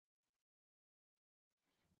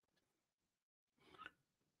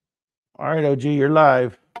All right, OG, you're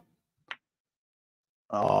live.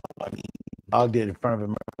 Oh, I mean, dog did in front of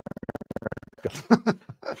him.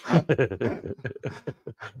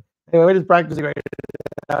 Anyway, we're just practicing right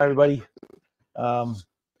now, everybody. So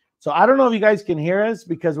I don't know if you guys can hear us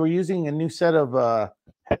because we're using a new set of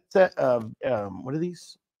headset of what are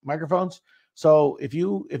these microphones? So if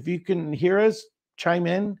you can hear us, chime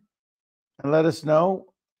in and let us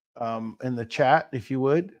know in the chat if you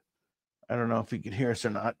would. I don't know if you can hear us or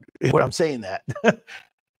not. What I'm saying that.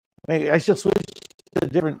 Maybe I should switch to a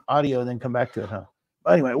different audio and then come back to it, huh?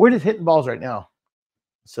 But anyway, we're just hitting balls right now.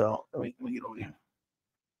 So let me get over here.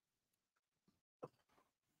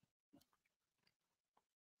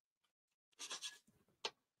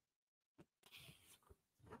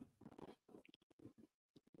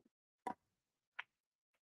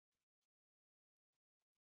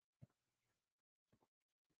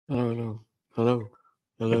 Hello. Hello.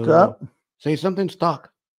 What's up? Say something.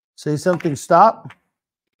 Talk. Say something. Stop.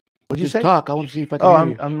 What'd you Just say? talk. I want to see if I can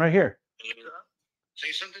hear you. I'm right here.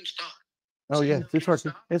 Say something. Stop. Oh yeah, it's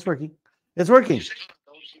working. It's working. It's working.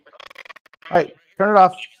 All right, turn it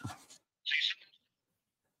off.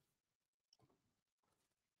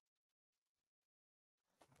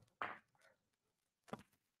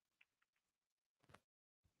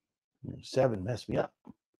 Seven messed me up.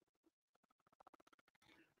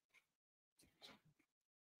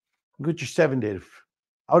 Look what your seven did.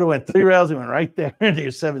 I would have went 3 rails and went right there, and your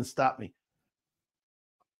seven stopped me.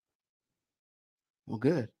 Well,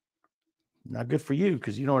 good. Not good for you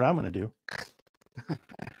because you know what I'm going to do.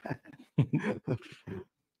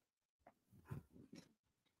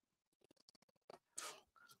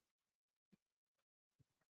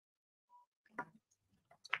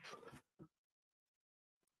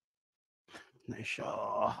 Nice shot.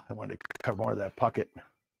 Oh, I wanted to cover more of that pocket.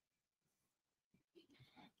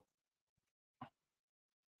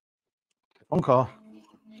 Phone call.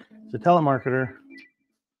 It's a telemarketer.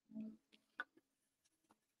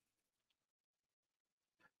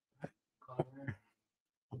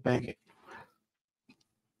 Bang it.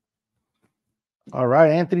 All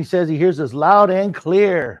right. Anthony says he hears us loud and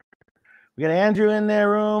clear. We got Andrew in their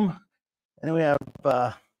room. And then we have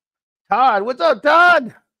Todd. What's up,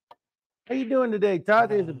 Todd? How you doing today,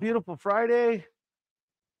 Todd? It's a beautiful Friday.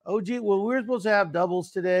 OG, well, we're supposed to have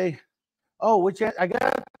doubles today. Oh, which I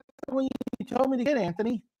got when you told me to get,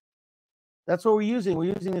 Anthony. That's what we're using.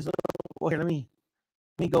 We're using this. Well, here, let me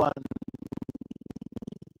go on.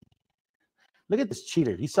 Look at this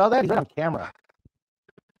cheater. You saw that? He's on camera.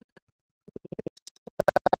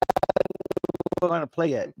 I'm not going to play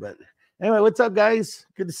yet, but anyway, what's up, guys?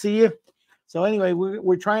 Good to see you. So anyway,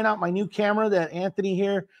 we're trying out my new camera that Anthony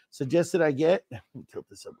here suggested I get. Let me tilt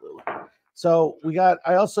this up a little. So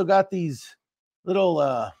I also got these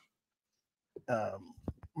little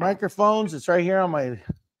microphones. It's right here on my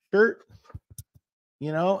shirt,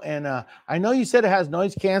 you know, and I know you said it has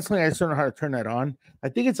noise canceling. I just don't know how to turn that on. I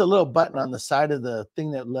think it's a little button on the side of the thing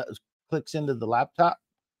that clicks into the laptop,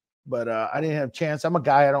 but I didn't have a chance. I'm a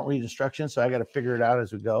guy, I don't read instructions, so I got to figure it out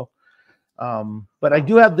as we go. But I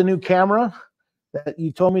do have the new camera that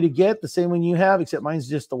you told me to get, the same one you have, except mine's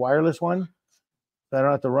just the wireless one. So I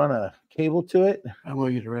don't have to run a cable to it. I'm going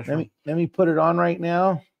to use the restroom. Let me put it on right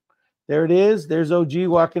now. There it is. There's OG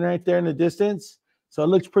walking right there in the distance. So it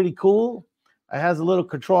looks pretty cool. It has a little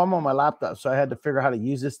control. I'm on my laptop, so I had to figure out how to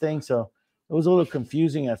use this thing. So it was a little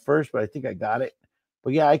confusing at first, but I think I got it.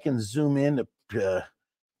 But yeah, I can zoom in to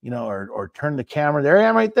you know, or turn the camera. There I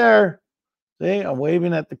am right there. See, I'm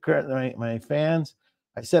waving at my fans.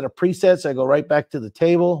 I set a preset, so I go right back to the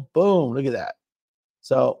table. Boom, look at that.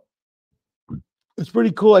 So it's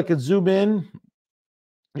pretty cool. I can zoom in.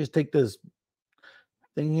 Just take this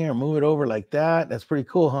thing here and move it over like that. That's pretty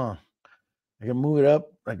cool, huh? I can move it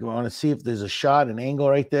up. I want to see if there's a shot, an angle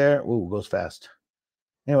right there. Ooh, goes fast.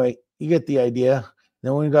 Anyway, you get the idea.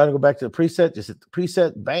 Then when you got to go back to the preset, just hit the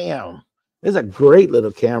preset. Bam. This is a great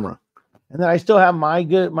little camera. And then I still have my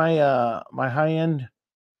high-end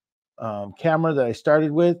camera that I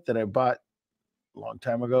started with that I bought a long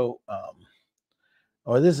time ago.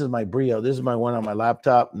 This is my Brio. This is my one on my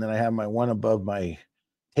laptop, and then I have my one above my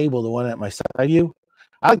table, the one at my side view.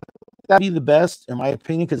 I like that be the best in my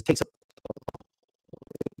opinion because it takes up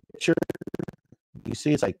a picture. You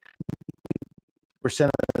see, it's like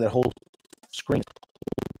percent of that whole screen.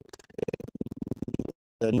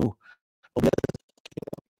 The new,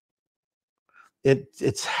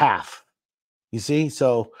 it's half. You see,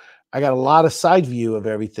 so I got a lot of side view of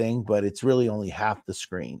everything, but it's really only half the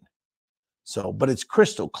screen. So, but it's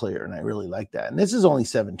crystal clear, and I really like that. And this is only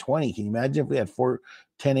 720. Can you imagine if we had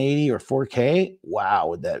 1080 or 4K? Wow,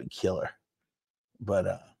 would that be killer?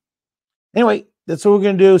 But anyway, that's what we're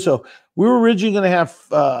gonna do. So we were originally gonna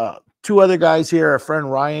have two other guys here. Our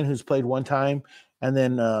friend Ryan, who's played one time, and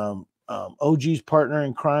then OG's partner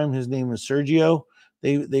in crime. His name is Sergio.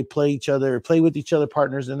 They play with each other,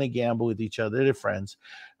 partners, and they gamble with each other. They're friends.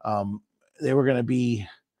 They were gonna be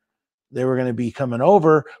coming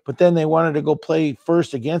over, but then they wanted to go play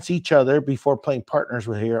first against each other before playing partners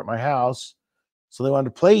with here at my house. So they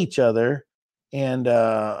wanted to play each other and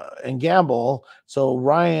gamble. So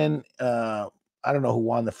Ryan, I don't know who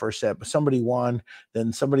won the first set, but somebody won.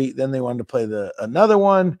 Then they wanted to play another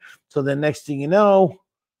one. So then next thing you know,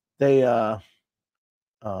 they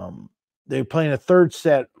they're playing a third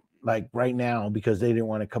set like right now because they didn't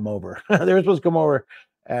want to come over. They were supposed to come over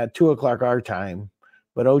at 2:00 our time,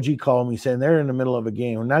 but OG called me saying they're in the middle of a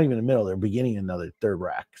game. Not even in the middle, they're beginning another third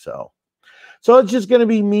rack. So it's just going to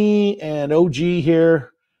be me and OG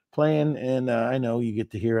here playing, and I know you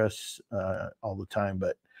get to hear us all the time,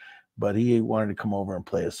 but he wanted to come over and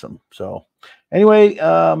play us some. So anyway,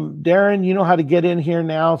 Darren, you know how to get in here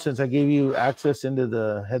now since I gave you access into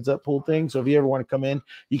the heads up pool thing. So if you ever want to come in,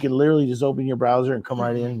 you can literally just open your browser and come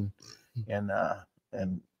right in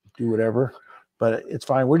and do whatever. But it's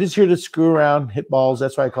fine. We're just here to screw around, hit balls.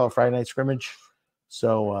 That's why I call it Friday Night Scrimmage.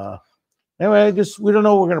 So anyway, we don't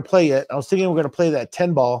know what we're going to play yet. I was thinking we're going to play that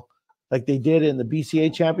 10 ball like they did in the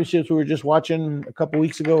BCA championships we were just watching a couple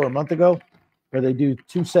weeks ago or a month ago, where they do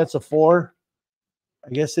 2 sets of 4. I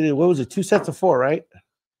guess it is. What was it? 2 sets of 4, right?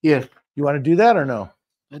 Yeah. You want to do that or no?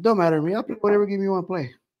 It don't matter to me. I'll play whatever game you want to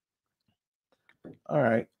play. All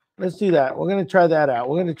right. Let's do that. We're going to try that out.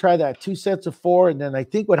 We're going to try that 2 sets of 4. And then I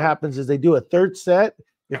think what happens is they do a third set.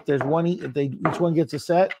 If there's one, if each one gets a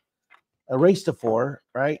set, a race to 4,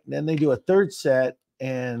 right? And then they do a third set.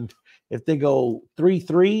 And if they go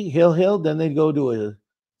 3-3, hill, then they go to a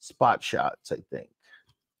spot shots, I think.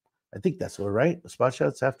 I think that's what, right? The spot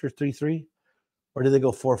shots after 3-3? Or did they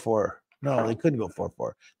go 4-4? No, they couldn't go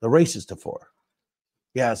 4-4. The race is to 4.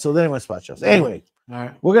 Yeah, so then it went spot shots. Anyway, all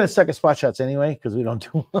right, we're going to suck at spot shots anyway because we don't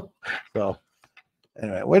do them. So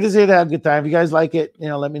anyway, we're just here to have a good time. If you guys like it,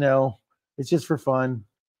 let me know. It's just for fun.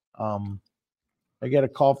 I got a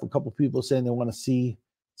call from a couple people saying they want to see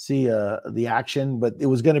the action, but it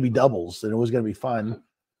was going to be doubles and it was going to be fun.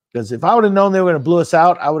 Because if I would have known they were going to blow us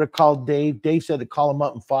out, I would have called Dave. Dave said to call him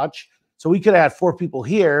up and Foch. So we could have had 4 people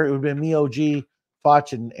here. It would have been me, OG,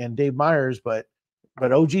 Foch, and Dave Myers. But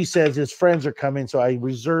OG says his friends are coming, so I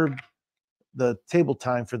reserved the table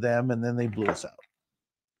time for them, and then they blew us out.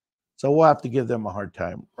 So we'll have to give them a hard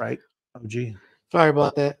time, right, OG? Sorry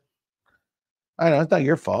about that. I know it's not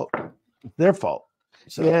your fault; it's their fault.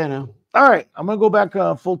 So yeah, I know. All right, I'm gonna go back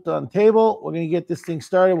full on table. We're gonna get this thing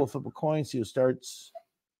started. We'll flip a coin, see who starts.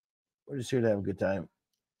 We're just here to have a good time.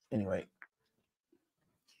 Anyway,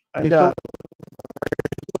 and what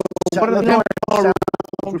are the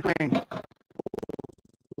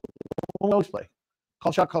always play.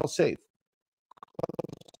 Call shot, call save.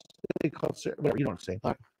 Call save, whatever, you know what I'm saying.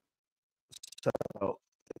 Right. So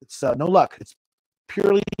it's no luck. It's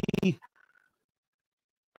purely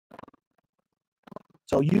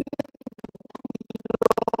so you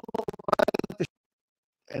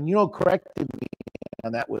and corrected me,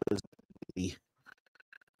 and that was the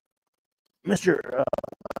Mr.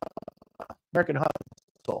 American Hustle.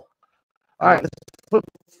 All right, let's flip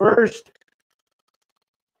first.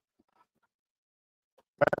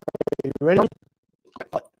 You ready?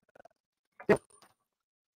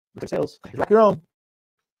 Sales. Rock your own.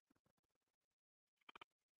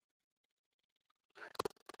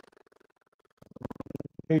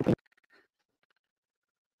 Good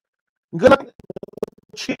luck.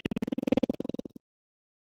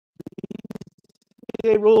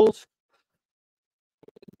 Rules.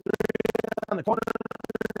 On the corner.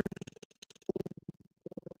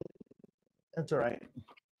 That's all right.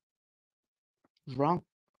 What's wrong?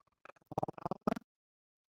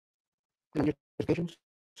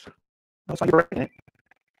 That's why you're right.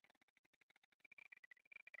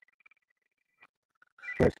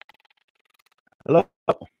 Hello.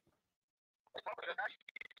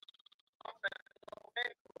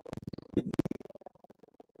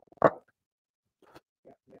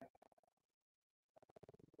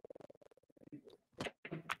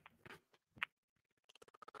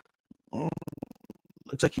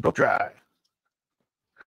 Looks like you broke dry.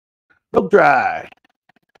 Broke dry.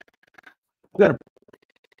 Got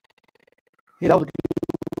Yeah, that was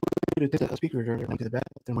a speaker to the back.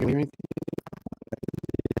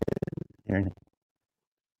 Here.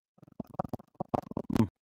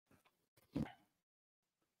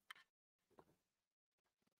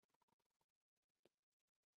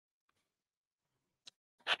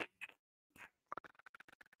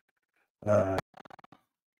 You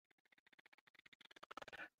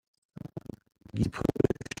put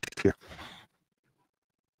it here.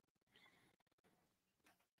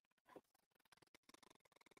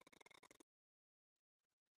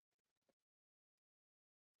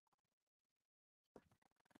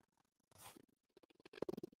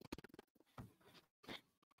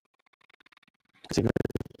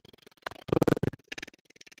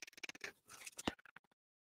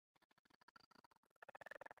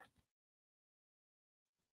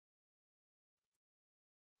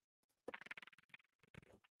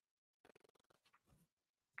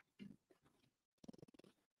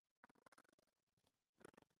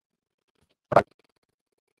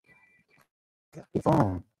 Got the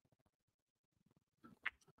phone.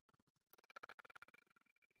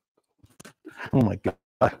 Oh my god.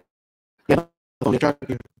 Yeah,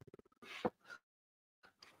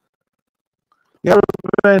 yeah,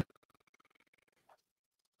 right.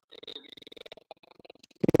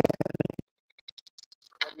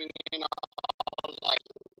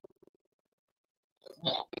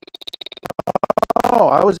 Oh,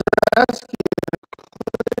 I was asking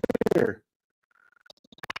here.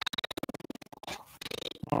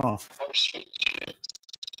 Oh.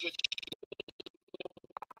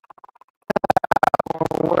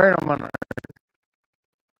 Where am I?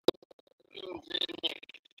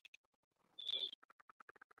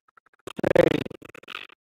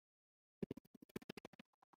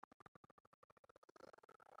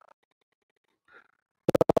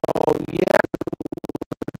 Oh yeah.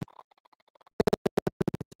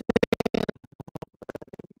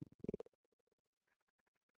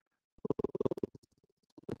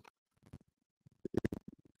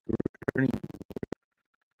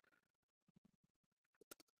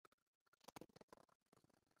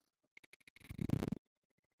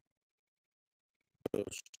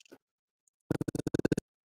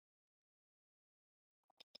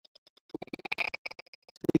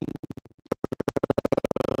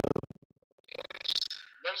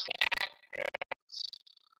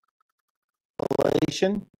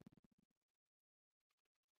 Relation.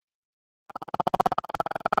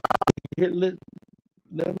 Here, let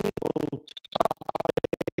me go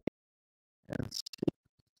and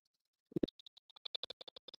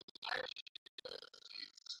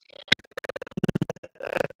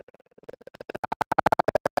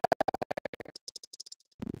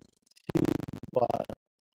spot.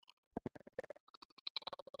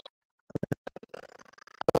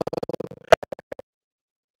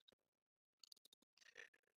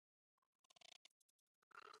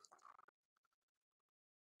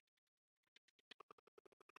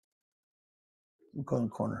 Go in the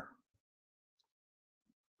corner.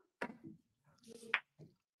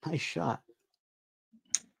 Nice shot.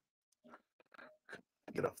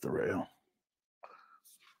 Get off the rail.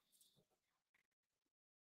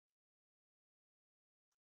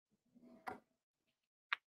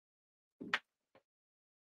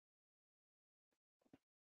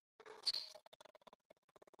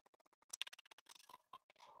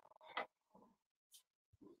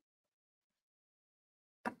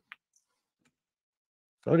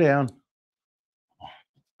 Go down.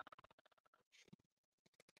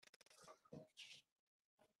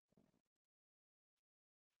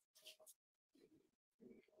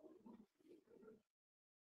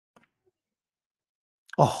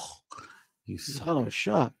 Oh, you Son of a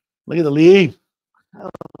shot. look at the lead. Oh.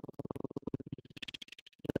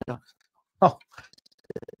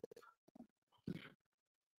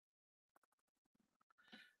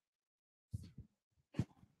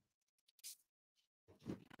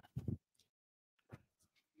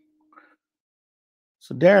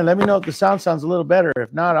 So Darren, let me know if the sound sounds a little better.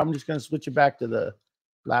 If not, I'm just going to switch it back to the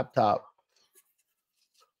laptop.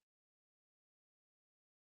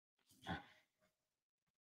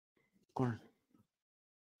 Corner.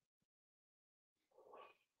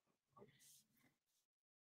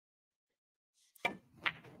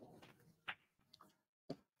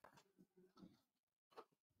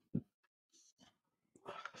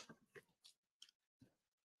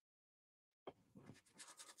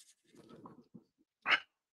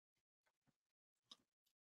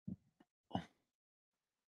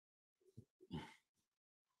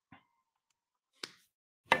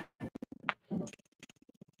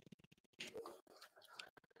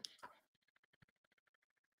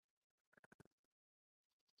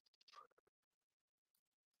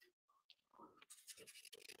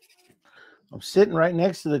 I'm sitting right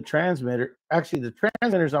next to the transmitter. Actually, the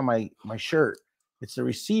transmitter's on my shirt. It's the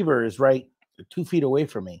receiver is right 2 feet away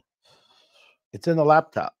from me. It's in the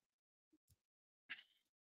laptop.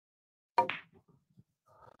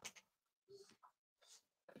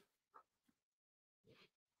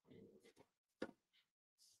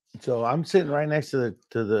 So I'm sitting right next to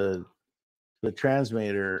the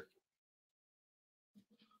transmitter.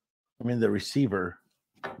 I mean the receiver.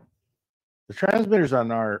 The transmitter's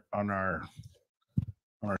on our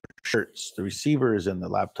shirts. The receiver is in the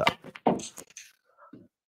laptop.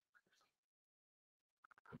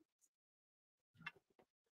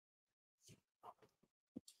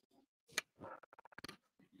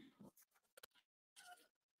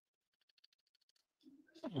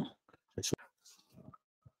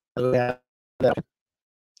 Yeah.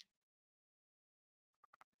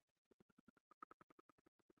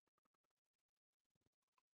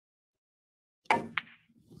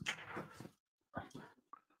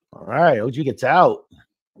 All right, OG gets out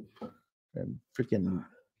and freaking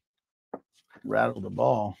rattle the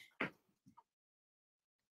ball.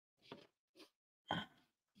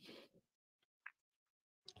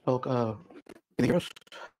 Oh, can you hear us?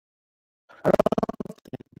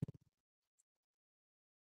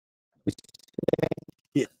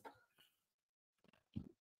 Yeah.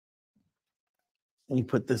 Let me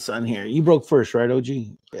put this on here. You broke first, right, OG?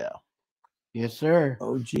 Yeah. Yes, sir.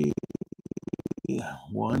 OG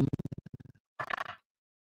 1.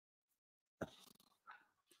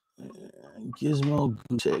 Gizmo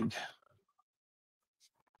goose egg.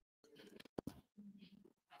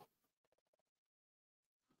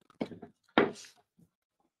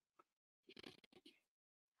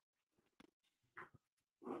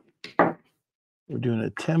 We're doing a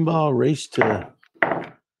 10-ball race to.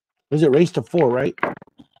 Was it race to 4, right?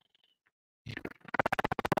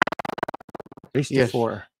 Race to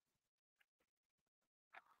 4.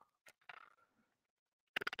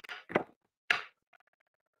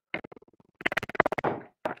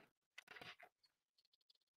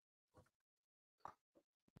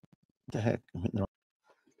 What the heck? I'm hitting the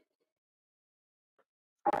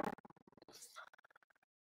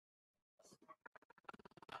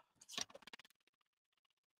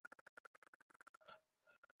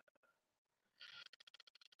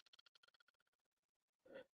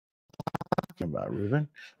about Ruben.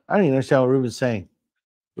 I don't even understand what Ruben's saying.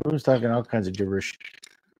 Ruben's talking all kinds of gibberish.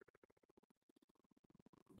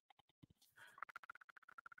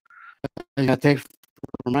 I got a text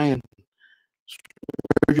from Ryan.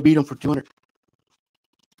 You beat him for 200.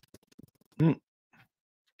 I don't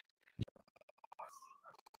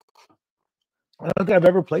think I've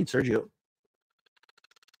ever played Sergio. It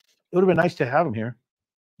would have been nice to have him here.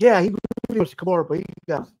 Yeah, he really wants to come over, but he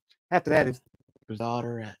got after that his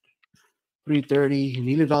daughter at 3:30, and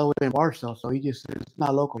he lives all the way in Barstow, so it's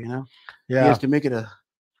not local, you know. Yeah, he has to make it and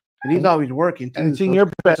he's always working too. And it's in your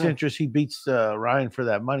best interest. He beats Ryan for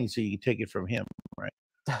that money, so you can take it from him, right?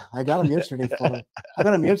 I got him yesterday for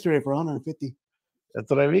 150. That's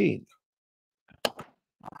what I mean.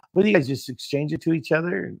 What do you guys just exchange it to each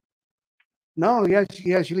other? No, he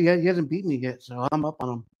hasn't beat me yet, so I'm up on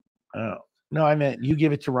him. Oh no, I meant you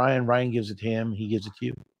give it to Ryan. Ryan gives it to him. He gives it to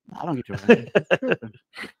you. I don't get to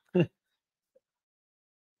Ryan.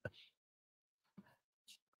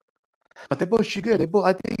 But they both shoot good.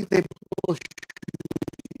 I think they both shoot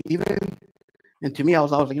even. And to me, I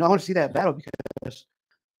was like, I want to see that battle because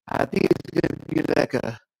I think it's going to be like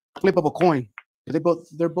a flip of a coin. They're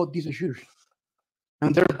both decent shooters,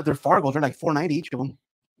 and their Fargos are like 490 each of them.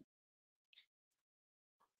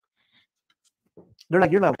 They're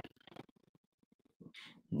like your level.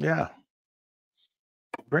 Yeah,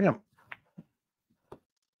 bring them.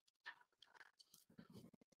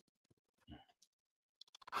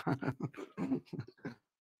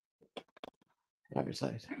 Right your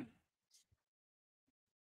size.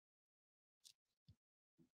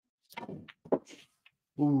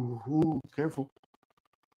 Ooh, careful.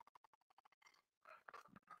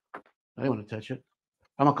 I didn't want to touch it.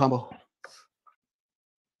 I'm a combo.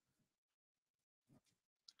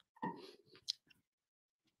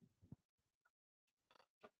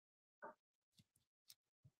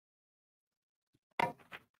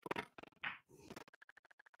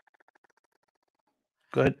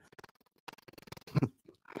 Good.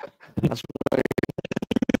 That's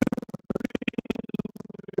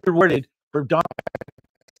rewarded for Don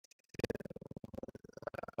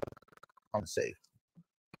on safe.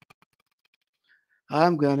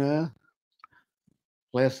 I'm gonna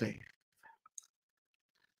play a safe.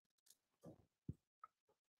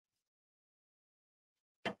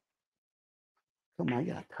 Come on,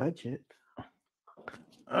 you gotta touch it.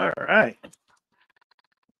 All right.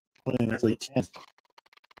 Early 10.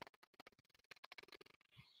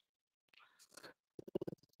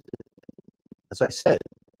 As I said,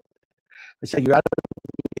 you're out of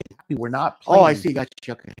happy. We're not playing. Oh, I see.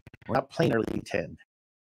 Gotcha. Okay. We're not playing early 10.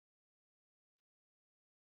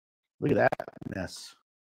 Look at that mess.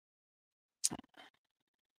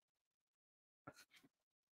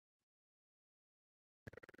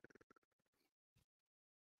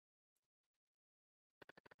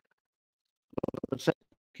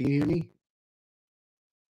 Can you hear me?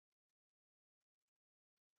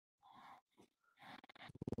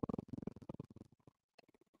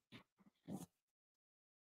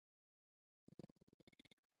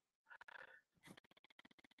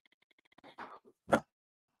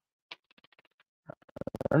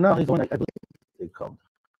 I don't know. He's the one I believe they called.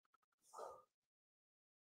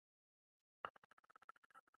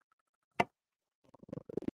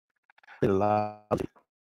 Loud.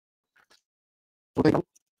 I'm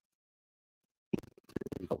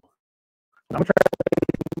gonna try.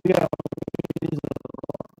 Yeah.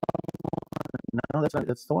 No, that's not.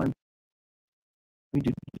 That's the one. We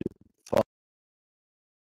do.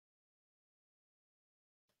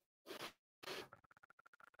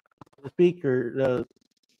 The speaker, the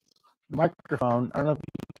microphone. I don't know if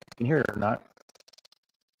you can hear it or not.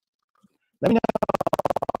 Let me know.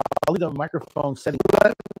 I'll leave the microphone setting.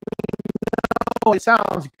 Oh, it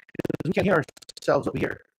sounds. We can't hear ourselves over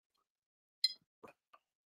here.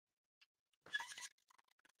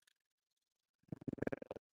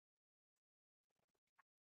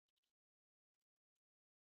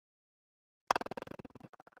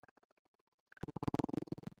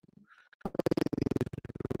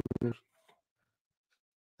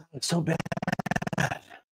 It's so bad.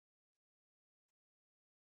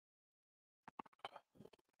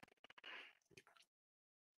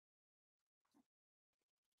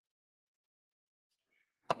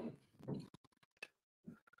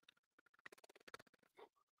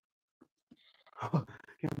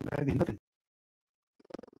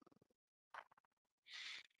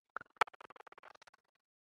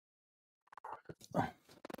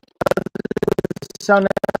 Sound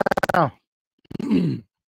now.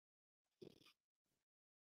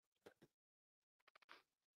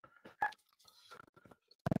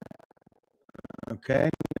 Okay,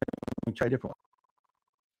 let me try a different one.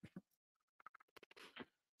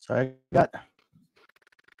 So I got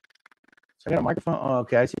a microphone. Oh,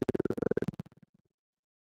 okay, I see.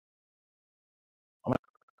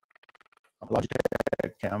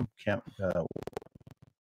 Logitech cam, and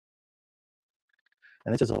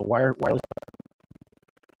this is a wireless.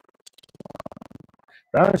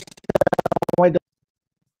 But I don't understand why the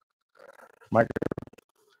microphone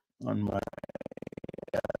on my,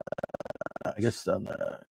 I guess on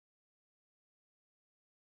the.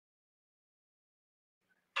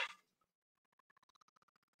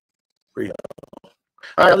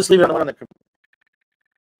 All right, I'll just leave it on the.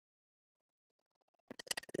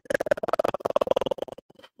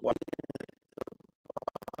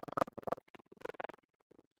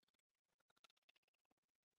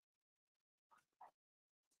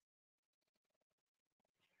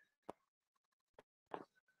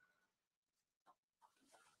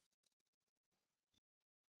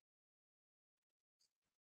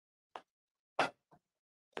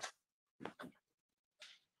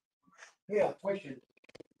 Yeah, question.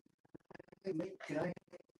 Can I?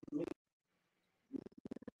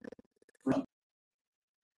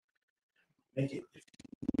 Make it.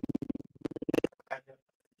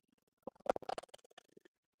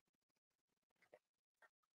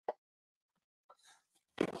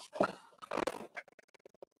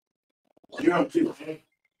 You're on too.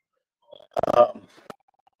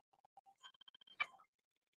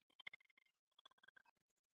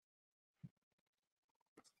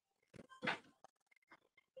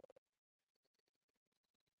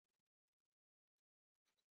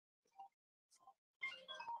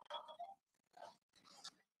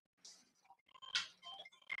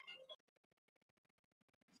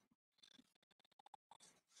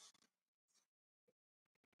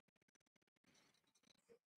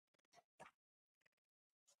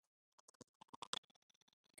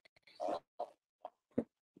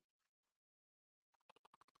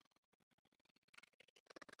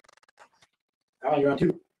 You're on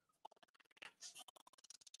too.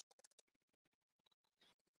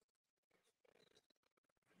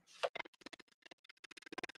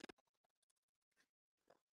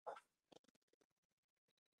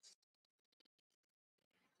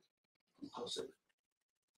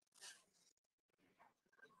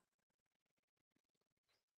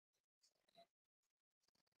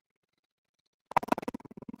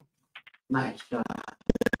 Nice.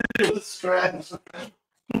 Stress.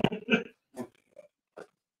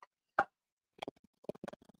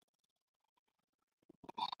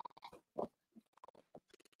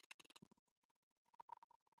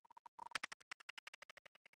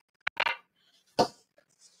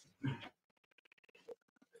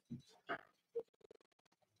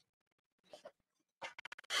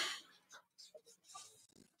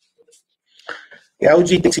 Yeah, OG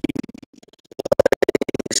thinks he's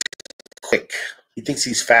quick. He thinks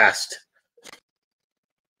he's fast.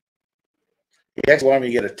 He actually wanted me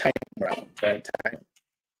to get a time round. Time.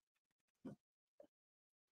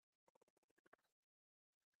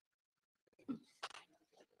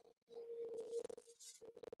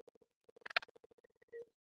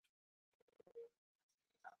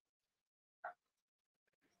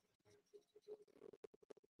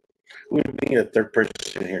 We need a third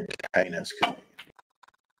person here tying us.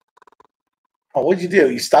 Oh, what'd you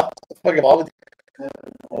do? You stopped the fucking ball with.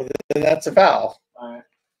 Well, then that's a foul. All right.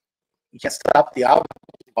 You can't stop the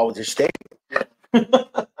ball with your stick.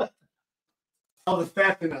 I was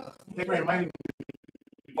fast enough. They reminded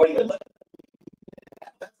me. What are you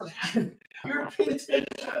looking? You're paying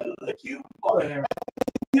attention. Like you.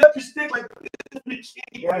 You have your stick like.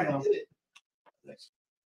 Yeah, I know.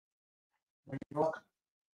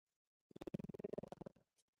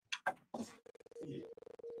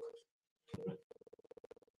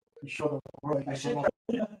 You show the world. I should.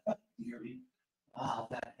 Ah,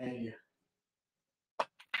 that area.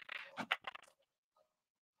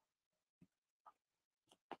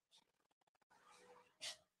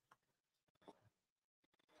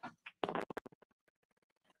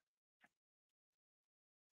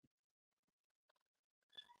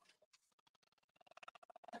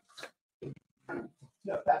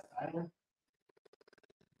 Yeah, fast timer.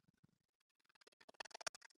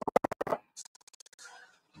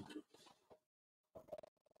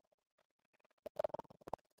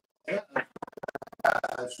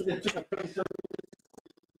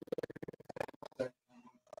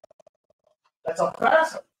 That's a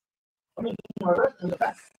fast. I mean, my rest in the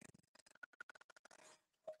back.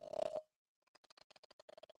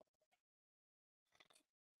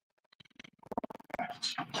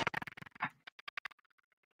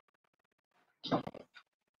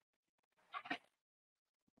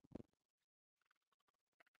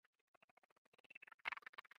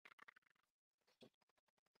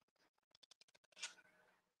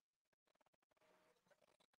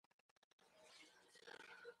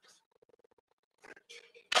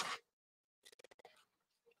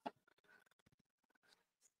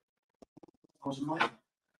 Was mine.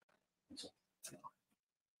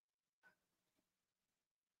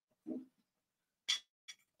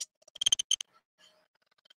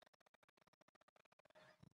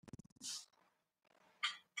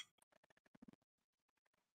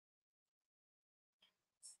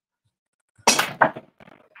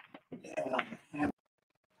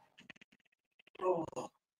 Oh,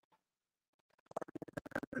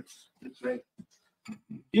 it's right.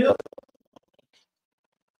 Yeah.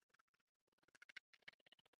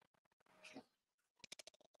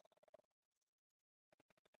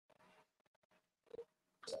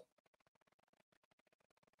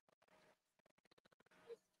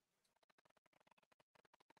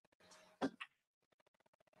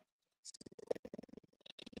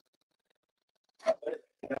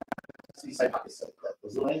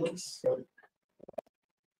 Those languages.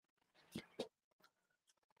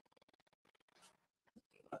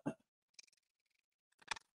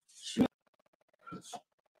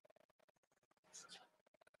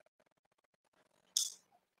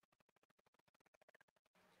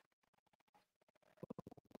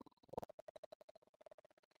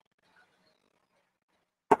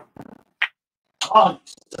 Oh,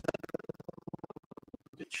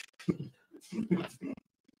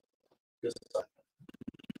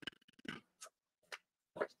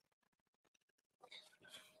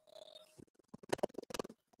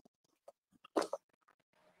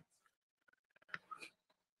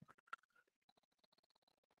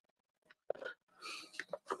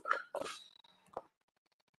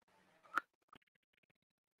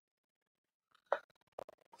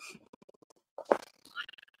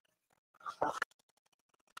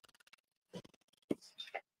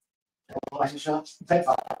 license shot. Type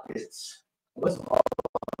it's. What's the ball?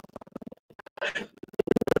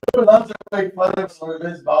 Loves to make fun of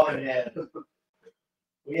this ball in hand.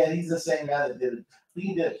 Yeah, he's the same guy that did it.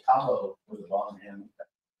 He did a combo with the ball in hand.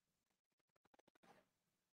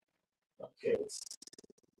 Okay.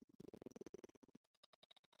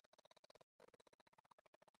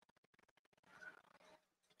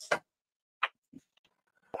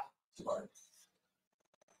 Smart.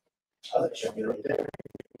 I'll let you get right there.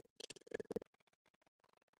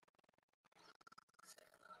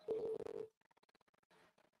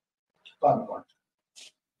 Bottom one.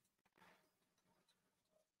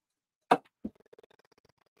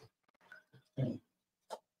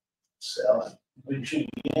 Selling. We can shoot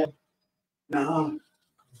again. No.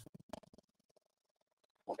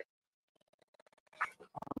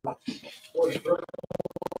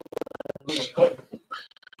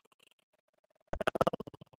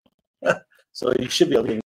 So you should be able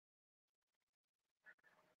to get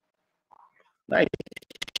nice.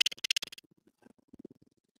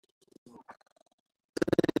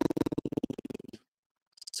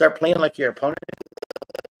 Start playing like your opponent.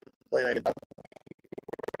 Play like a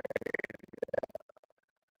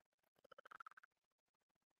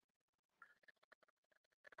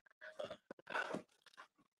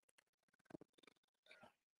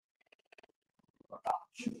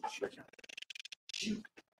shoot.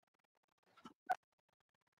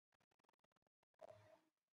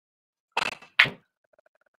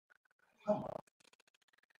 Come on.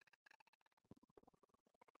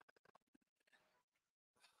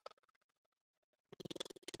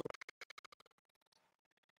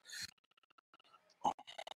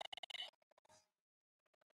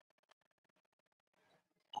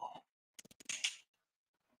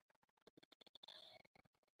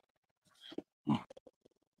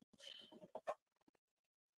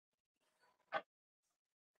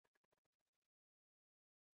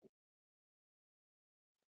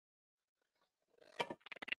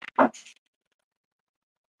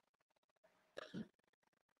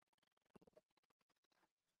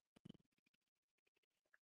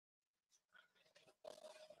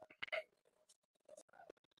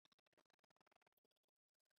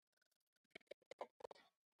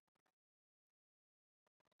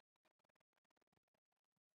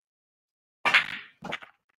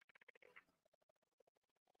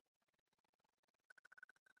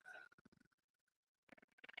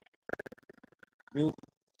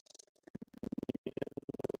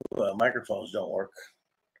 Microphones don't work.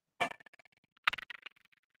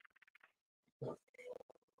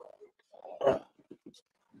 Or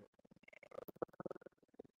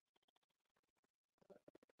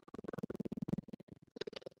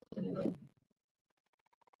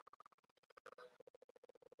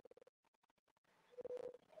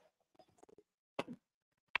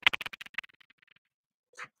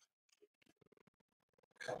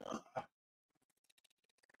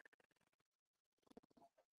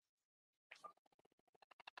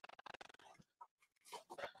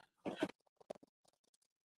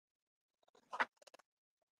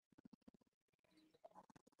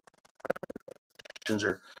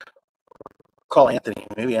call Anthony.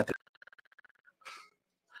 Maybe Anthony.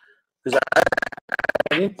 Because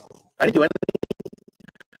I didn't do anything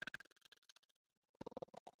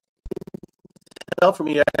for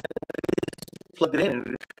me. I plugged it in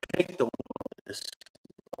and picked the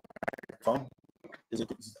phone. Is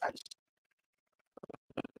it?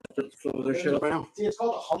 So their shit up right now. See, it's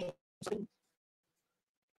called a Holly.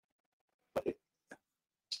 It's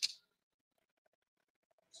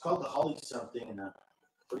called the Holly something, and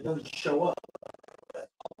but it doesn't show up. But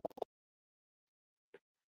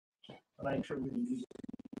I'm sure we can use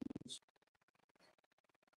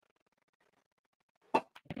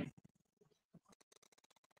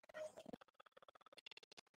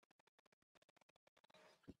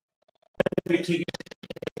it.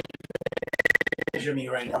 Measure me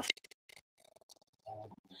right now.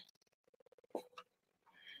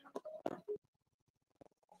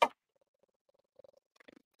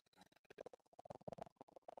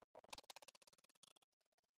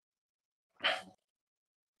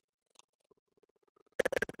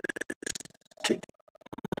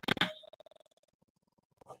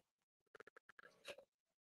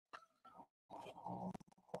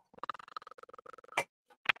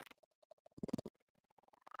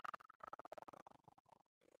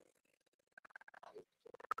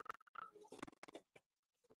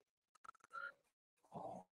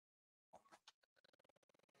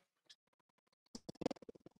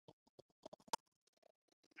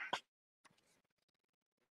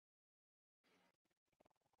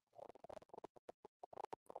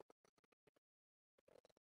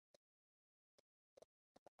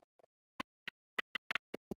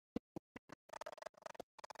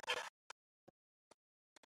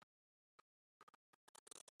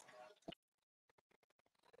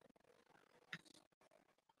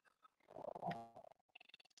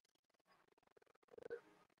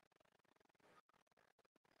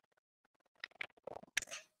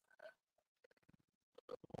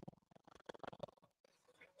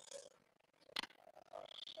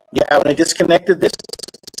 Yeah, when I disconnected this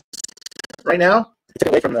right now, take it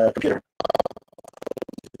away from the computer.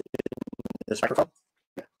 This microphone.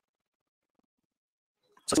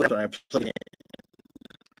 So when I plug it in.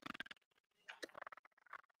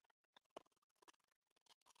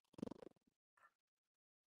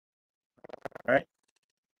 All right.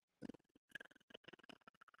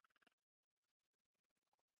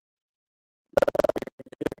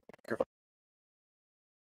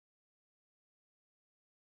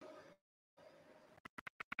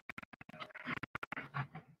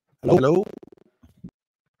 Hello.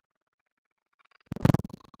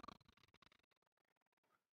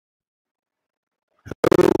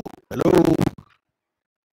 Hello.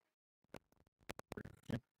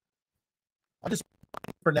 I'll just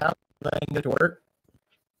for now. I can get to work.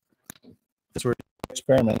 Because we're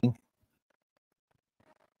experimenting.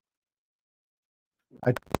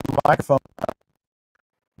 I turn the microphone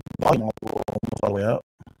volume almost all the way up.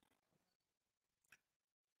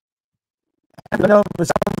 I don't know if it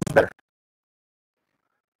sounds better.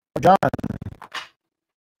 John,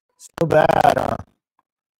 still bad.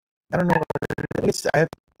 I don't know what it is.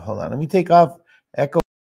 Hold on. Let me take off echo.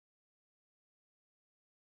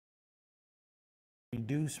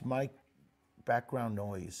 Reduce mic background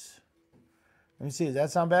noise. Let me see. Does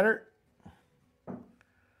that sound better?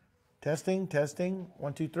 Testing, testing.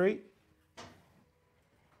 1, 2, 3.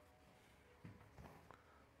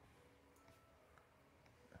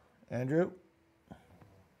 Andrew?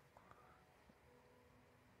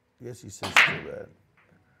 Yes, he says still bad.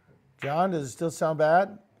 John, does it still sound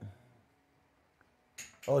bad?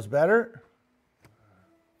 Oh, it's better?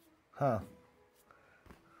 Huh.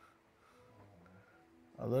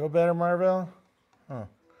 A little better, Marvell? Huh.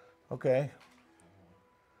 Okay.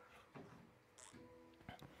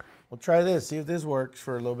 We'll try this, see if this works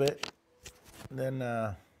for a little bit. Then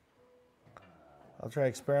I'll try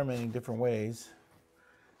experimenting different ways.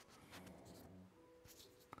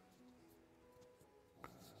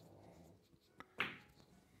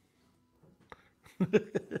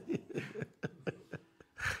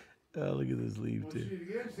 Oh, look at this leaf, too.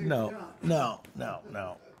 No.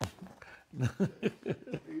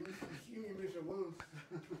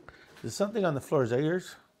 There's something on the floor. Is that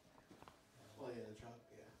yours? Oh, yeah, the truck,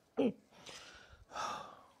 yeah.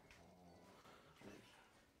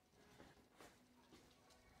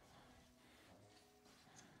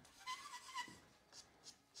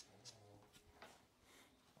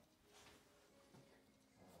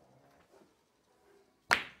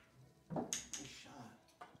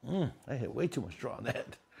 I hit way too much draw on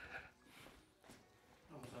that.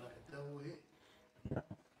 Almost like a double hit.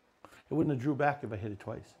 It wouldn't have drew back if I hit it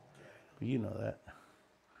twice. But you know that.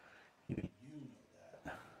 You know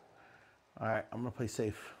that. All right, I'm going to play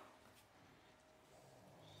safe.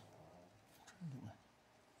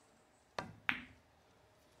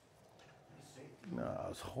 No,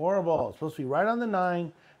 it's horrible. It's supposed to be right on the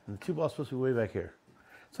 9, and the 2 ball's supposed to be way back here.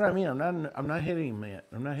 That's what I mean. I'm not hitting him yet.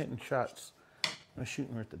 I'm not hitting shots. I'm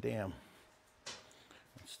shooting her at the dam.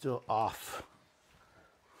 It's still off.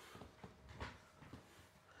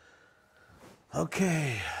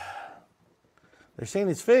 Okay. They're saying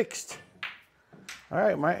it's fixed. All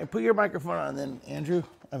right, put your microphone on then, Andrew.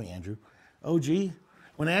 OG.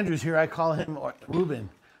 When Andrew's here, I call him Ruben.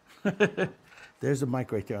 There's a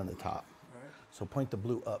mic right there on the top. All right. So point the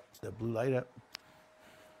blue up, the blue light up.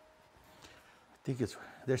 I think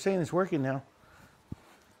they're saying it's working now.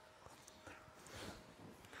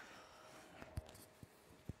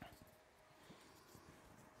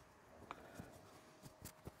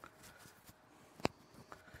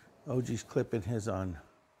 OG's clipping his on.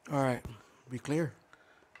 All right. Be clear.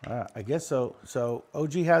 I guess so. So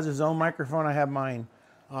OG has his own microphone. I have mine.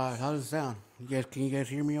 All right. How does it sound? Can you guys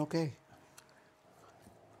hear me okay?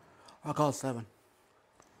 I'll call it 7.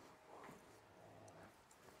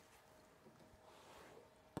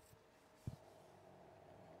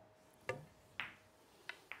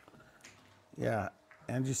 Yeah,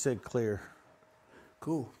 Angie said clear.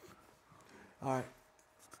 Cool. All right.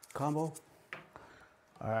 Combo.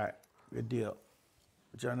 All right, good deal.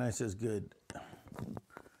 John Knight says good.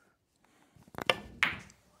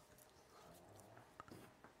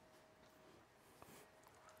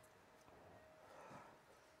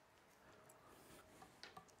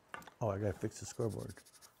 Oh, I gotta fix the scoreboard.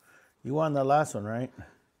 You won the last one, right?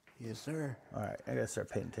 Yes, sir. All right, I gotta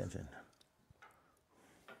start paying attention.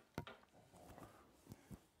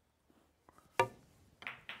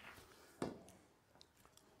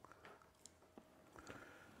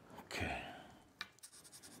 Okay.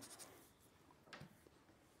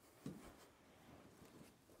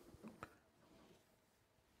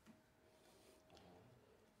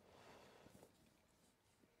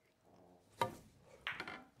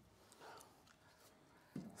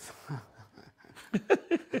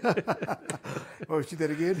 Oh, shoot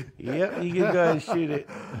that again? Yep, you can go ahead and shoot it.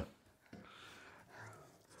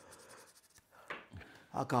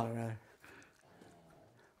 I'll call it right.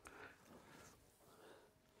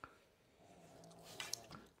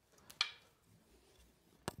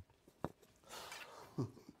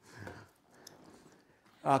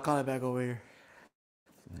 I'll call it back over here.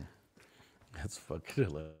 That's fucking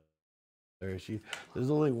hilarious. There's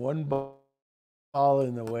only one ball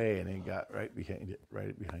in the way, and it got right behind it,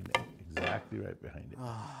 exactly right behind it.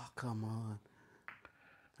 Oh, come on.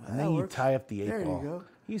 And then you tie up the 8 there ball. You go.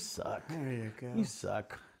 You suck. There you go. You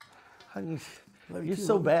suck. You're too,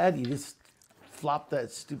 so homie. bad. You just flop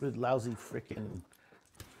that stupid, lousy freaking.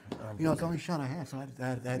 You know, it's the only shot I had, so I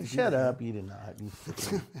had to Shut up! You did not. You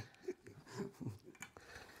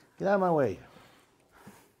get out of my way.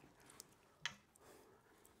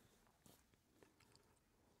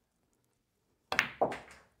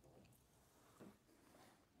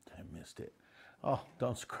 I missed it. Oh,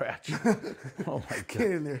 don't scratch. Oh my God. Get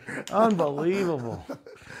in there. Unbelievable.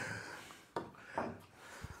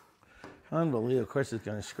 Unbelievable. Of course it's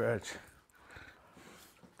going to scratch.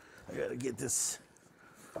 I got to get this.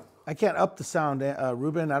 I can't up the sound,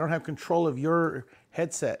 Ruben. I don't have control of your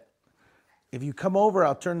headset. If you come over,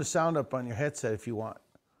 I'll turn the sound up on your headset if you want.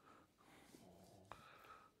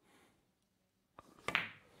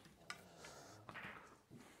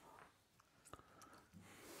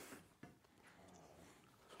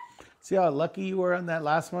 See how lucky you were on that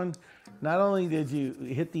last one? Not only did you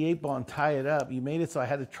hit the 8 ball and tie it up, you made it so I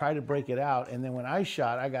had to try to break it out. And then when I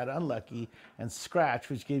shot, I got unlucky and scratched,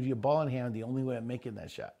 which gave you a ball in hand, the only way of making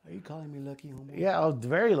that shot. Are you calling me lucky, homie? Yeah, I was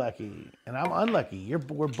very lucky. And I'm unlucky.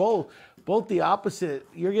 We're both the opposite.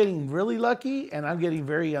 You're getting really lucky, and I'm getting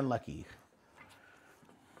very unlucky.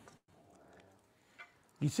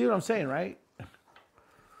 You see what I'm saying, right?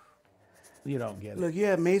 You don't get it. Look, you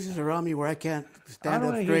have mazes around me where I can't stand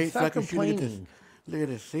up straight so I can shoot at this. Look at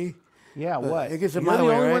this, see? Yeah, but what? It gets in You're my the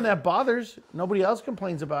way, only right? one that bothers. Nobody else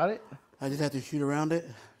complains about it. I just have to shoot around it.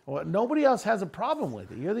 Well, nobody else has a problem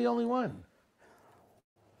with it. You're the only one.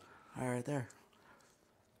 All right, there.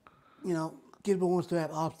 You know, Gizmo wants to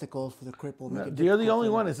have obstacles for the cripple. No, you're the only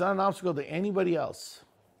one. It's not an obstacle to anybody else.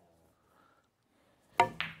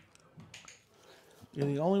 You're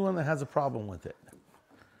the only one that has a problem with it.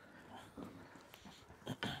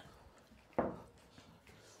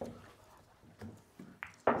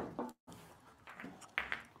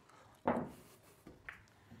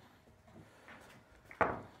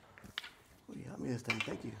 You helped me this time.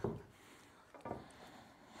 Thank you.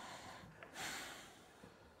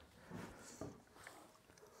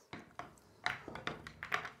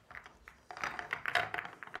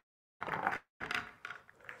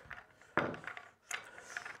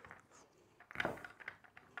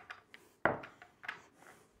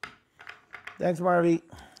 Thanks, Marvy.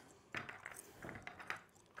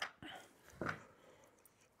 I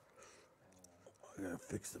gotta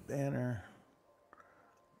fix the banner.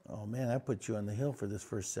 Oh man, I put you on the hill for this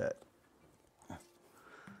first set.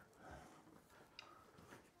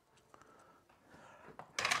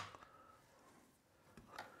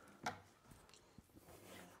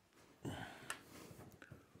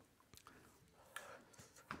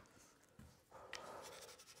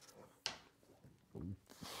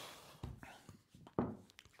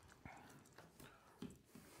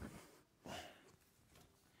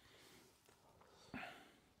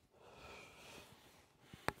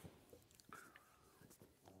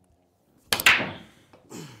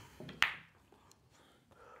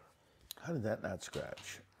 How did that not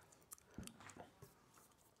scratch?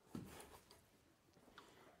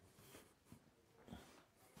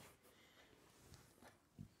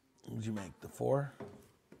 What did you make? The 4?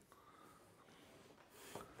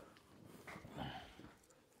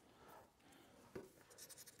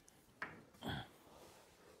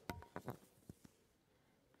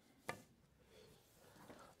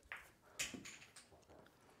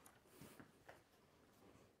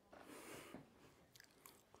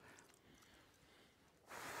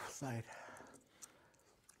 Side.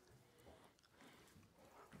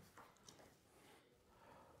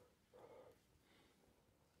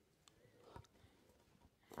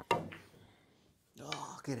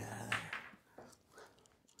 Oh, get out of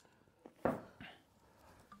there.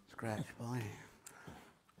 Scratch, boy.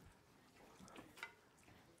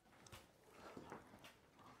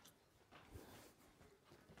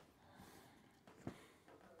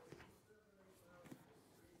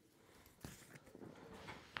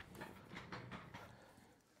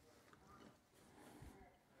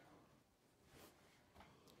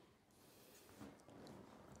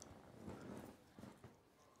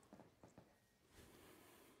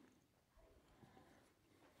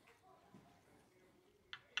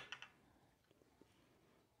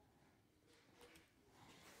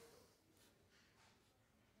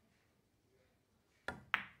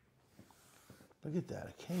 Look at that.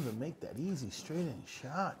 I can't even make that easy straight in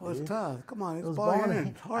shot. Well, it's dude. tough. Come on, it's Those ball ball in. in-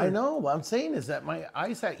 It's hard. I know. What I'm saying is that my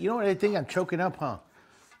eyesight, you know what I think? I'm choking up, huh?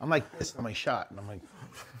 I'm like this on my shot. And I'm like,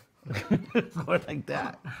 Going like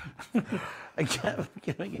that. I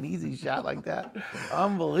can't make an easy shot like that.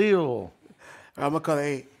 Unbelievable. I'm gonna call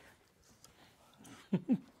it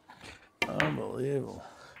 8. Unbelievable.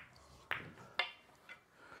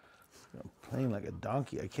 I'm playing like a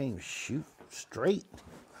donkey. I can't even shoot straight.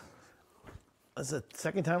 That's the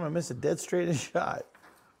second time I missed a dead straight shot.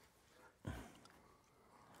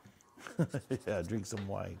 Yeah, drink some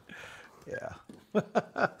wine. Yeah.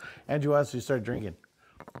 Andrew wants to start drinking.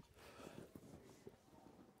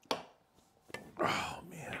 Oh,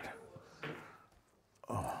 man.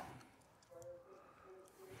 Oh.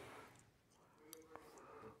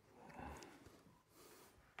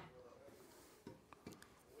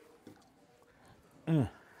 All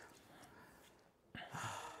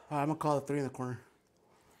right, I'm gonna call it 3 in the corner.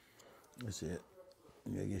 That's it.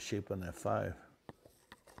 You gotta get shape on that 5.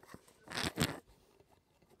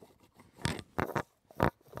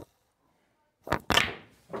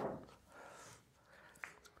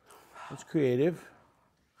 That's creative.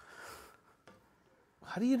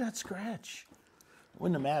 How do you not scratch?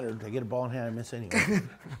 Wouldn't have mattered. I get a ball in hand, I miss anyway.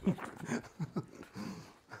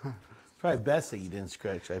 Probably best that you didn't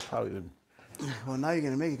scratch. I probably would. Well, now you're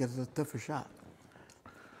gonna make it because it's a tougher shot.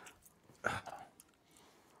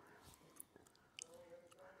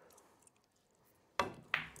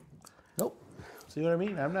 Nope. See what I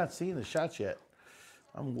mean? I'm not seeing the shots yet.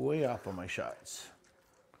 I'm way off on my shots.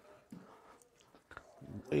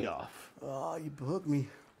 Way off. Oh, you hooked me.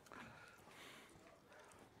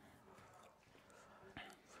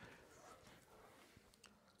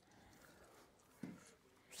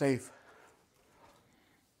 Safe.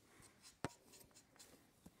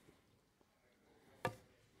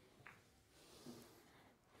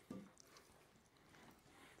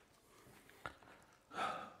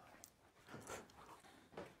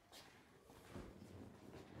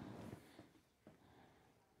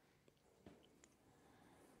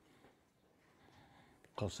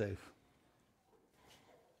 Call safe.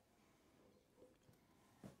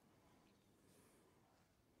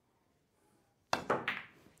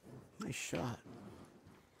 Nice shot.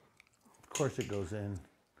 Of course it goes in.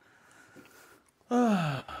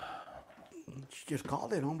 You just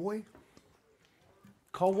called it, homeboy.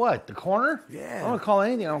 Call what? The corner? Yeah. I don't call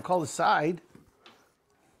anything. I don't call the side.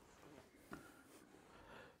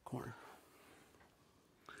 Corner.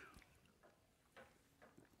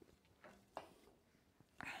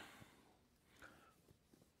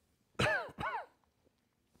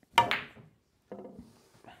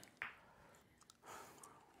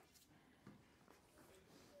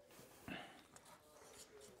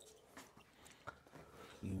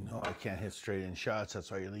 You know I can't hit straight in shots.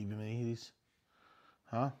 That's why you're leaving me these.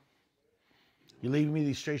 Huh? You're leaving me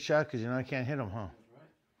these straight shots because you know I can't hit them, huh?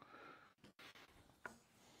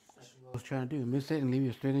 That's what I was trying to do. Miss it and leave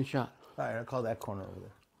you a straight in shot. All right, I'll call that corner over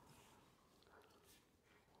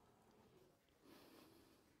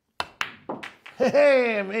there.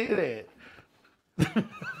 Hey, I made it. You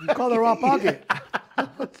called the wrong pocket. I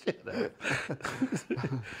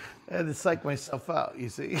had to psych myself out, you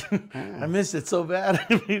see. I missed it so bad.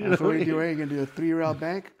 I made it That's what over you do. here. You're gonna do a 3-round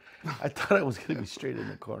bank. I thought I was going to be straight in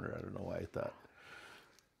the corner. I don't know why I thought.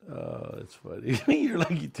 Oh, it's funny. You're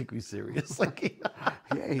like, you took me serious. Like,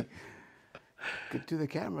 Yay. Get to the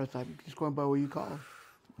camera. So I'm just going by what you call.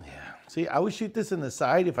 yeah. See, I would shoot this in the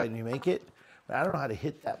side if I knew make it, but I don't know how to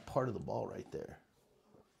hit that part of the ball right there.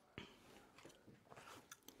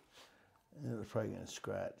 And it was probably going to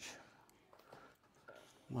scratch.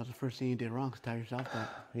 What's the first thing you did wrong? Tire yourself out.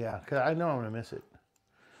 Yeah, because I know I'm going to miss it.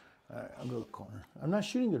 All right, I'll go to the corner. I'm not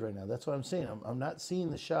shooting good right now. That's what I'm saying. I'm not seeing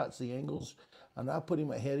the shots, the angles. I'm not putting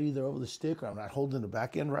my head either over the stick or I'm not holding the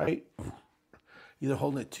back end right. Either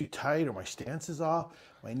holding it too tight or my stance is off.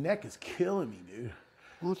 My neck is killing me, dude.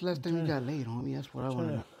 When was the last time you got laid, homie? That's what I want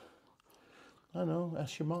to know. I don't know.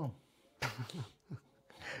 Ask your mom.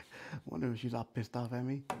 Wonder if she's all pissed off at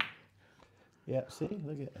me. Yeah, see?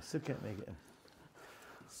 Look at it. I still can't make it.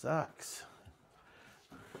 Sucks.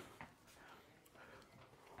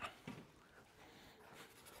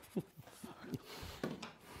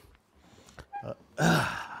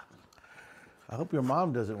 I hope your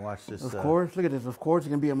mom doesn't watch this. Of course, look at this. Of course, it's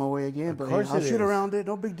gonna be on my way again. But course I'll it shoot is. around it.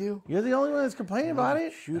 No big deal. You're the only one that's complaining about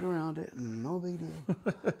it. Shoot around it. No big deal. All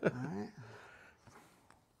right.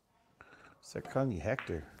 Start calling you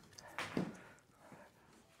Hector.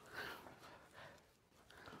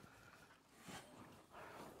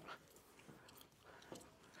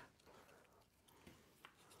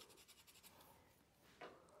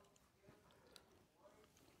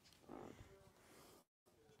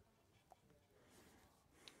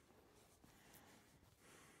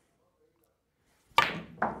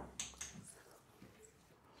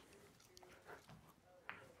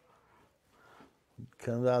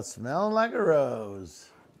 Comes out smelling like a rose.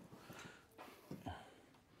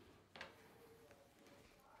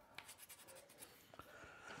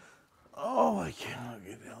 Oh, I cannot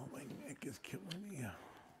get out. My neck is killing me.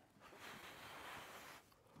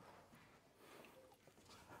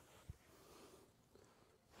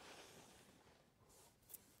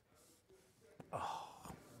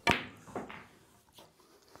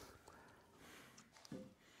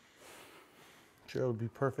 Sure, it'll be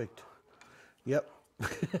perfect. Yep.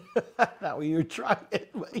 Not what you're trying,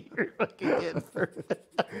 but you're fucking getting perfect.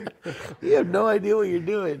 You have no idea what you're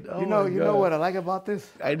doing. Oh you know what I like about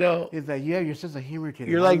this? I know. Is that you have your sense of humor today.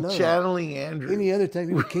 You're like channeling Andrew. Any other time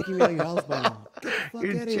you were kicking me out of your house by now.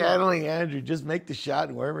 You're channeling Andrew. Just make the shot,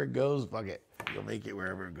 and wherever it goes, fuck it. You'll make it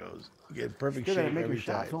wherever it goes. You get perfect Still shape gotta make every your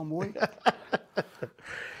shots, time. homeboy.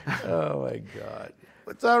 Oh my God.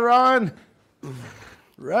 What's up, Ron?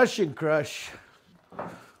 Russian crush.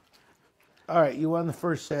 All right, you won the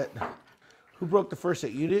first set. Who broke the first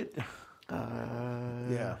set? You did?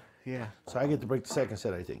 Yeah. Yeah. So I get to break the second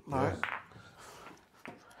set, I think. All right.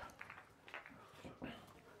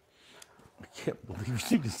 I can't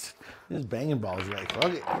believe you just banging balls. You're like,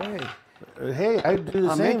 fuck it. Hey, I'd do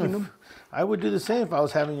the same. making them. I would do the same if I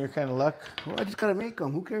was having your kind of luck. Well, I just gotta make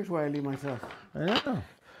them. Who cares where I leave myself? I know.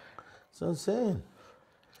 That's what I'm saying.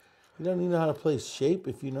 You don't need to know how to play shape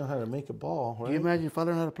if you know how to make a ball, right? Can you imagine if I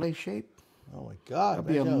learned how to play shape? Oh my God. I'd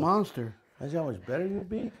be a monster. Imagine how much better you'd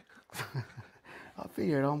be. I'll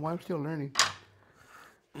figure it out. I'm still learning.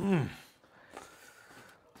 Don't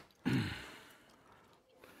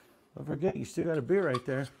forget, you still got a beer right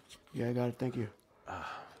there. Yeah, I got it. Thank you.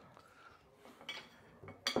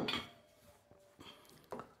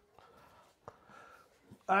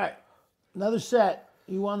 All right, another set.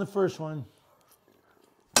 You won the first one.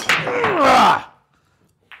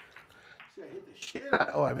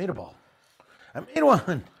 Oh, I made a ball. I made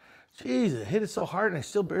one. Jeez, I hit it so hard and I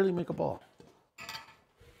still barely make a ball.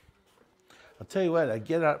 I'll tell you what, I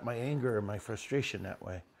get out my anger and my frustration that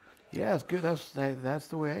way. Yeah, it's good. That's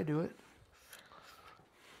the way I do it.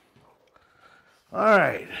 All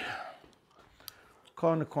right.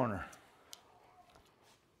 Call in the corner.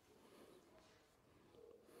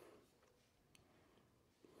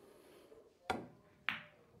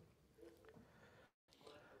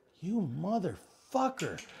 You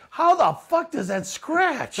motherfucker. How the fuck does that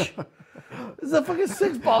scratch? There's a fucking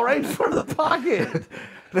 6-ball right in front of the pocket.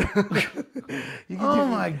 Oh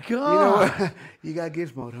my God. You know what? You got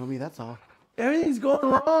Gizmo, homie. That's all. Everything's going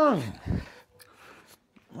wrong.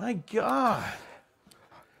 My God.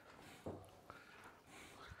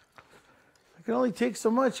 I can only take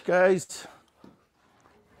so much, guys.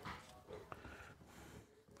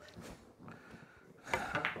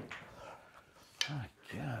 My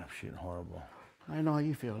God, I'm shooting horrible. I know how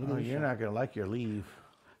you feel. Look at Oh, this you're shot. not going to like your leave.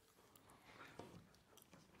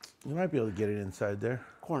 You might be able to get it inside there.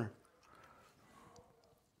 Corner.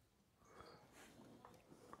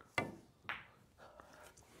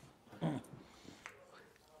 I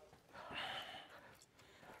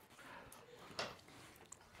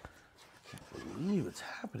can't believe what's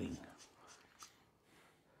happening.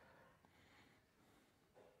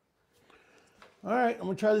 All right, I'm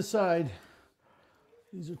going to try this side.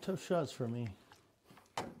 These are tough shots for me.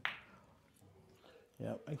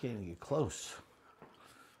 Yep, I can't even get close.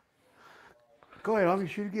 Go ahead, homie.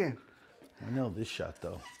 Shoot again. I know this shot,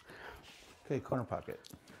 though. Okay, corner pocket.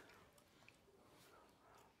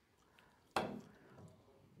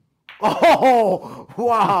 Oh,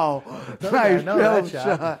 wow. Nice know that jump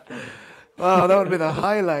shot. shot. Wow, that would be the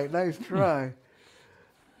highlight. Nice try.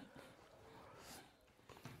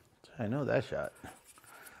 I know that shot.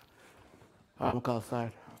 I'm going to call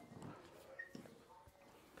side.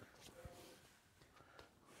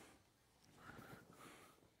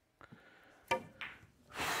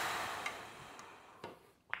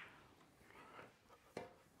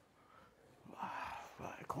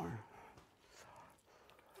 Right corner.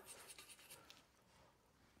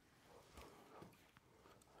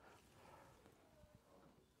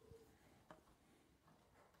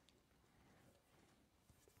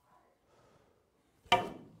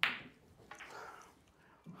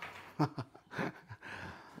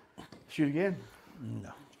 Shoot again.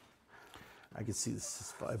 No. I can see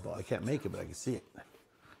this 5-ball. I can't make it, but I can see it.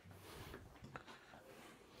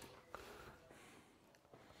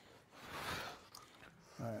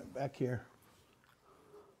 All right, back here.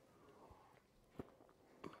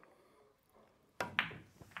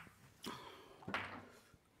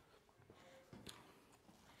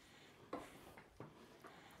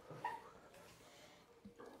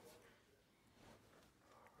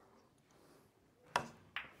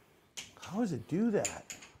 How does it do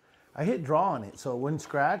that? I hit draw on it so it wouldn't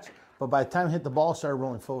scratch, but by the time it hit the ball, it started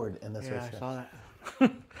rolling forward, and that's what Yeah, it I saw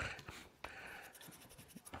that.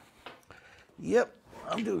 Yep,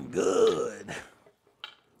 I'm doing good.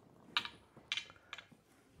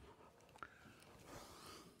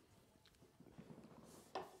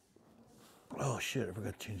 Oh shit, I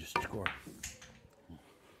forgot to change the score. It's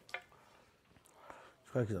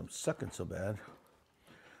probably because I'm sucking so bad.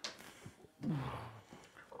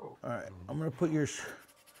 All right, I'm gonna put your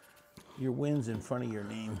wins in front of your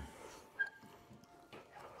name.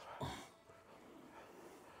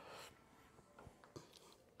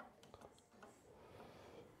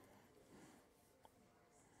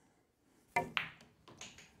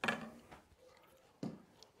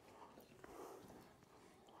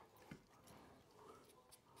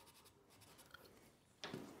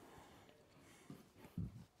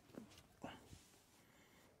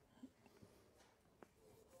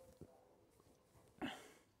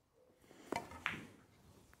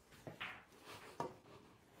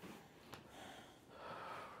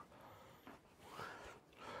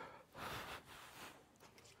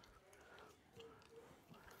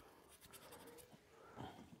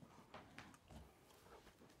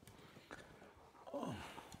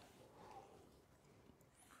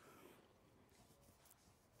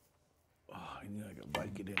 I knew I could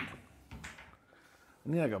bike it in. I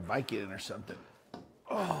knew I could bike it in or something.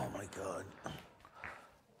 Oh my god.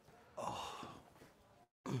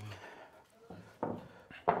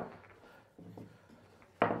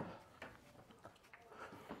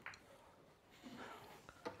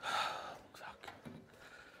 Suck.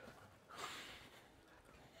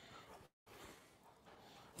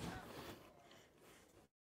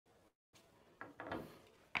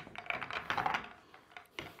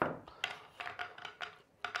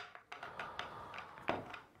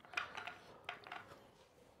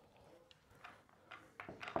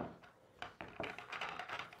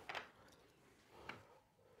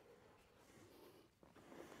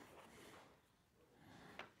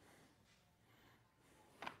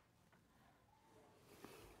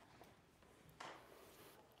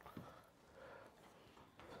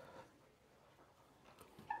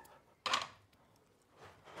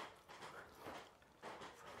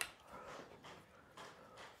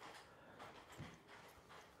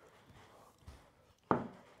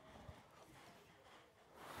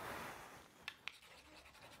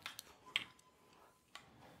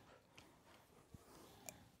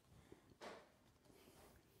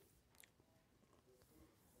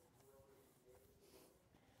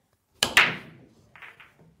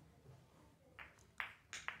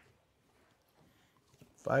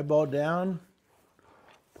 Five ball down,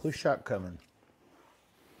 push shot coming.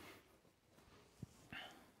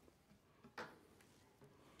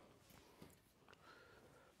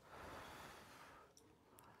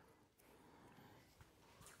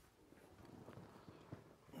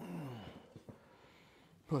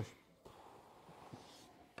 Push.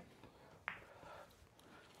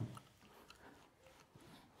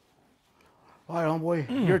 All right,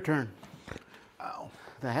 homeboy, your turn. Ow.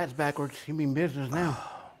 The hat's backwards. You mean business now.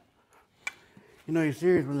 You know you're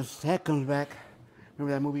serious when this hat comes back.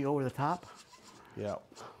 Remember that movie Over the Top? Yeah,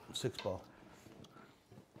 6 ball.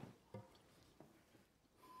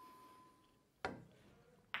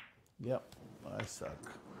 Yep, I suck.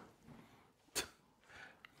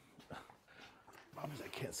 Problem is I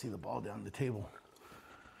can't see the ball down the table.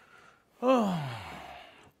 Oh.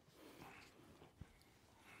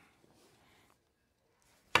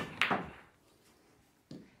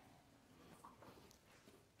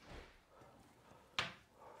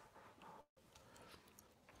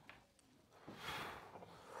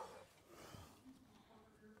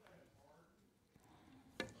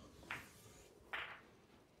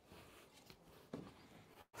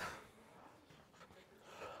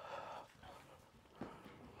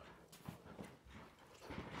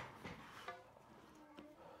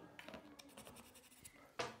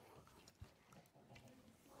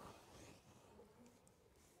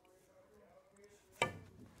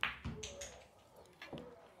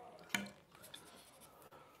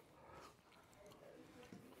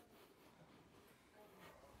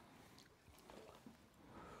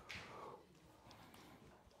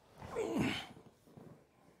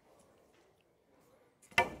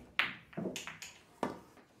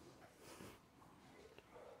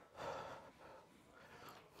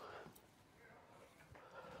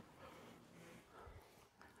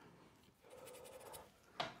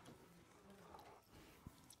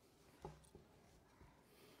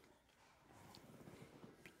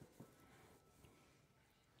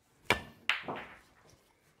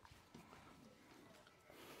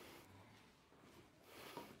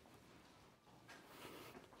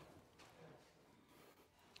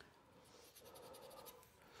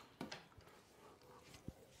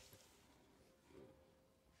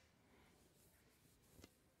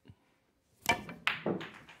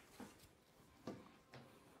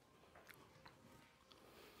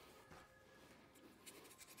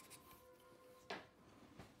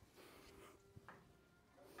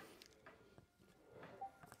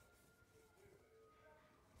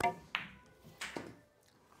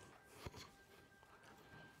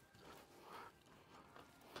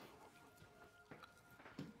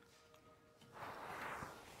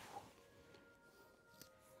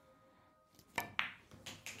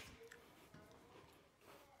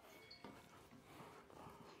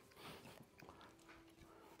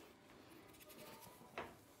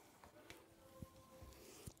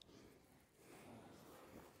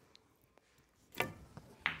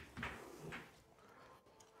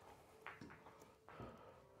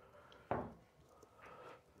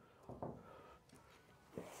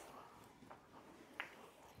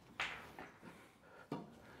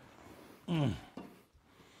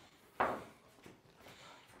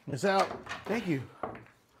 It's out. Thank you.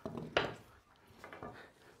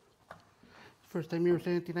 First time you ever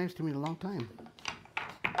said anything nice to me in a long time.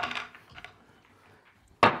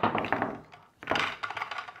 I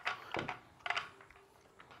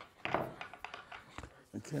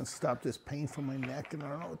can't stop this pain from my neck, and I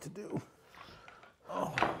don't know what to do.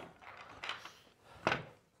 Oh.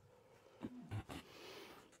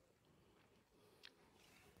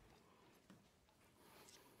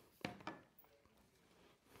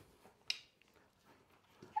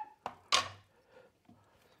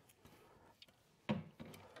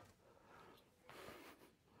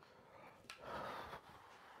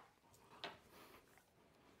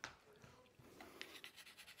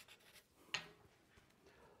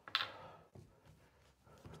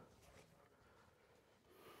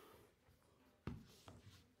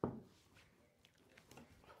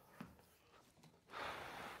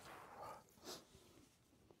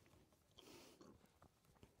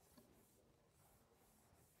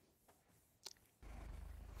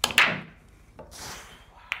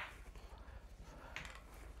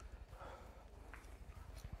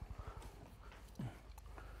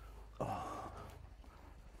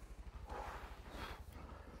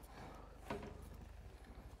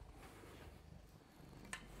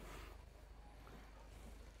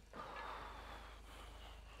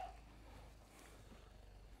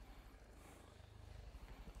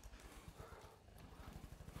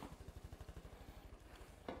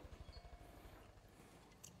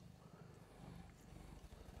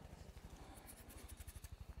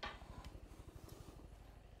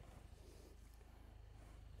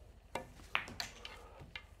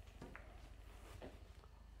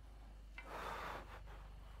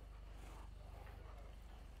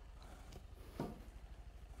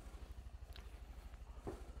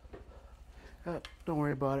 Don't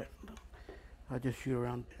worry about it. I'll just shoot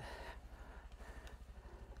around.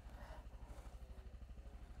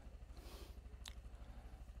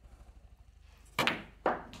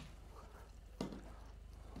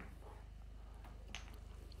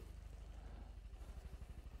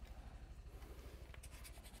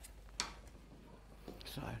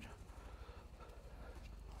 Side.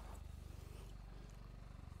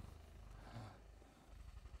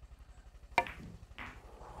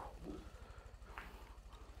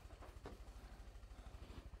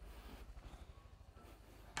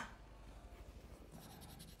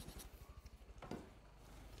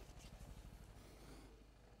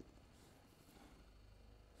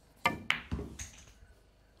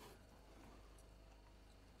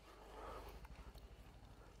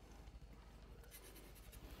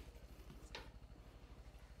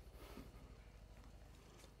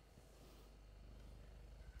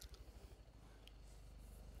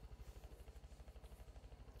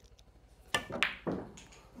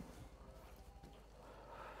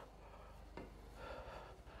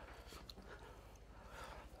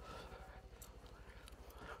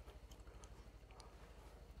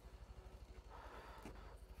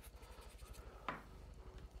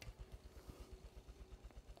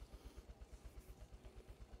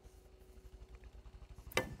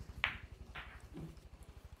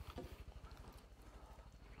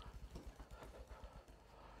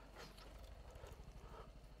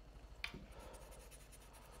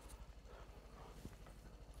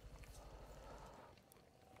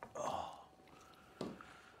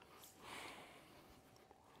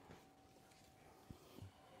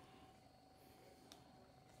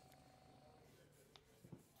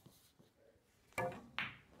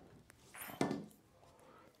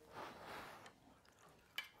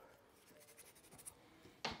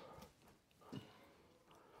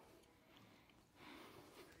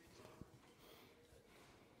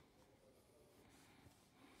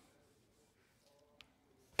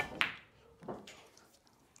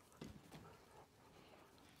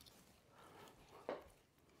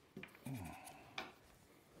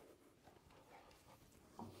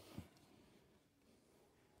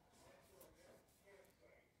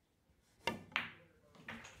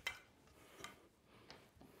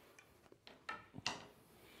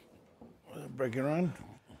 Break it run.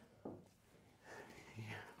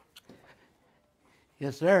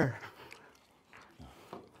 Yes, sir.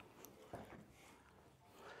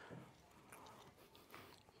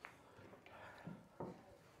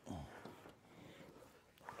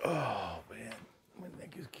 Oh man, my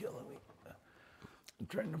neck is killing me. I'm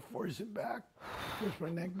trying to force it back, force my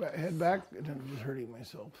neck back, head back, and I'm just hurting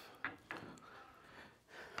myself.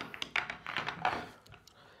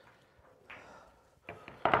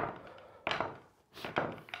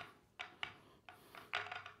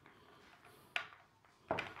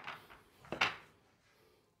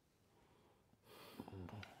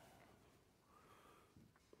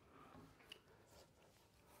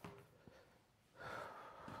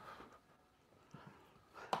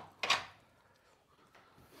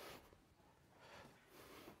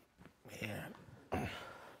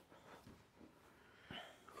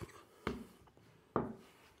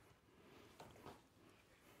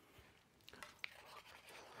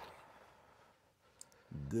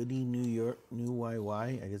 Goody New York, New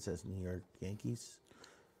YY. I guess that's New York Yankees.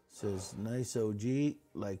 Says, nice OG,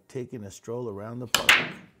 like taking a stroll around the park.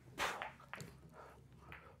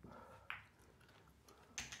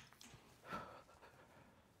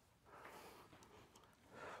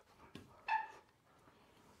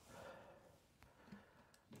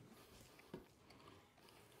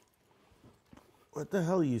 What the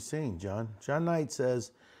hell are you saying, John? John Knight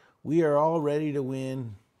says, we are all ready to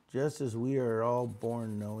win, just as we are all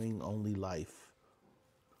born knowing only life.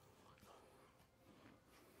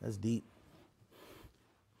 That's deep.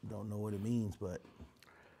 Don't know what it means, but.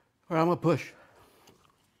 All right, I'm going to push.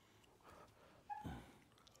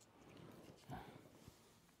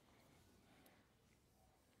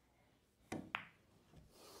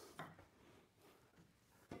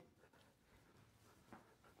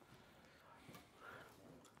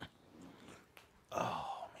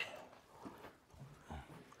 Oh, man.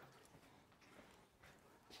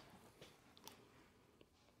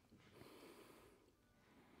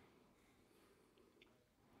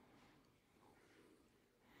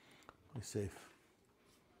 Be safe.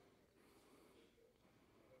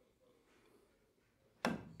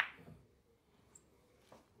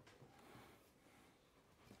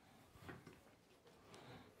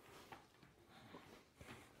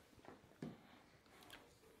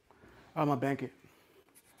 I'm going to bank it.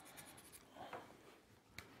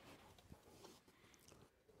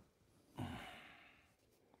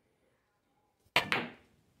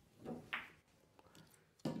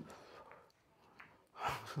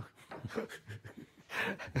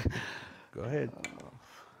 Go ahead.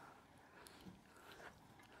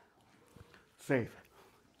 Safe.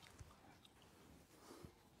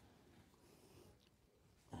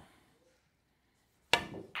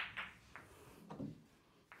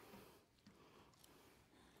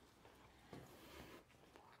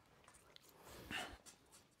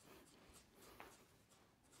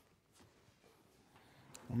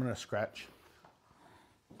 I'm going to scratch.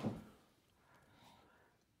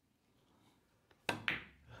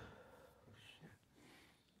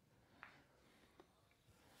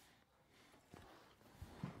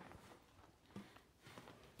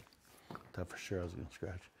 Thought for sure I was going to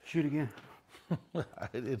scratch. Shoot again.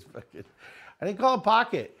 It's fucking. I didn't call a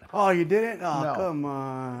pocket. Oh, you didn't? Oh, No. come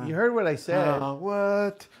on. You heard what I said.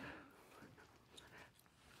 What?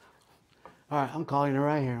 All right, I'm calling it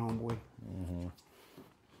right here, homeboy.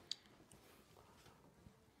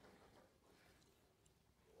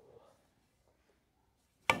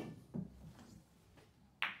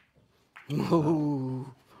 Oh,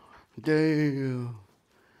 damn.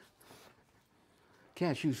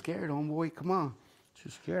 Can't shoot scared, homeboy. Come on. Too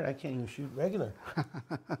scared. I can't even shoot regular. I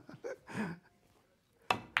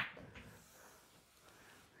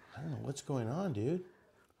don't know what's going on, dude.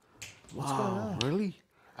 What's going on? Really?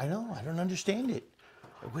 I know. I don't understand it.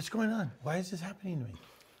 What's going on? Why is this happening to me?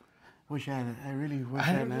 I really wish I I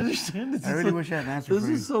had don't an answer. understand this. I really wish I had an answer This for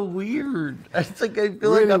you. is so weird. It's like I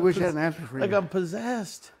feel Really like I'm wish I had an answer for like you. I'm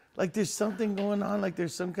possessed. Like there's something going on. Like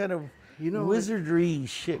there's some kind of wizardry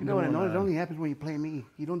shit You know what? going No, on. it only happens when you play me.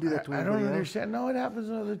 You don't do that to I anybody don't else. understand. No, it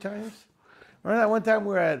happens other times. Remember that one time we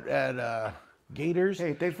were at Gators?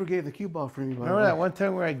 Hey, thanks for getting the cue ball for me. Remember that one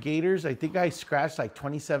time we were at Gators? I think I scratched like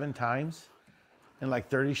 27 times in like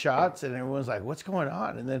 30 shots, and everyone's like, what's going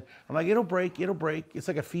on? And then I'm like, it'll break, it'll break. It's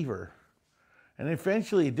like a fever. And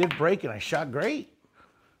eventually it did break, and I shot great.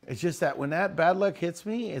 It's just that when that bad luck hits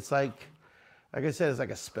me, it's like I said, it's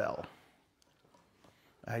like a spell.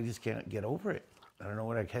 I just can't get over it. I don't know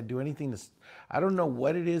what I can't do anything to. I don't know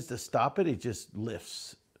what it is to stop it. It just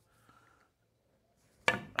lifts.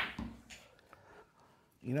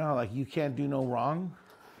 You know, like you can't do no wrong.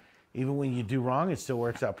 Even when you do wrong, it still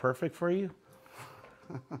works out perfect for you.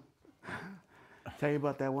 Tell you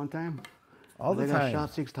about that one time? All the I got time.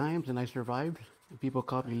 shot 6 times and I survived. People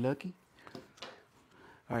called me lucky.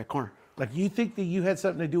 All right, corner. Like you think that you had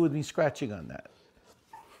something to do with me scratching on that?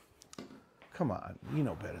 Come on, you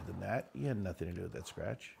know better than that. You had nothing to do with that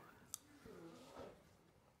scratch.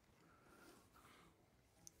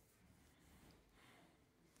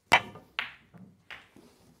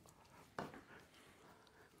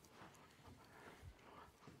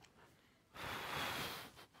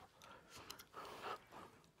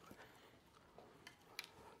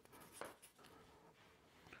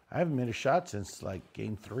 I haven't made a shot since like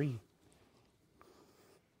game 3.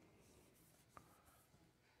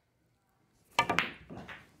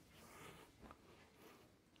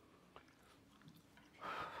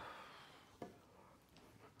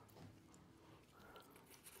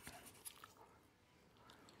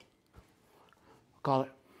 Call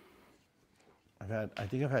it. I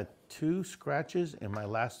think I've had 2 scratches in my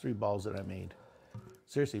last 3 balls that I made.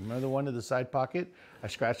 Seriously, remember the one to the side pocket? I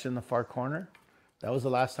scratched in the far corner. That was the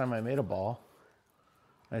last time I made a ball.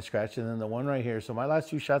 I scratched, and then the one right here. So my last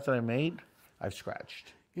 2 shots that I made, I've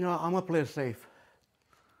scratched. You know, I'm gonna play it safe.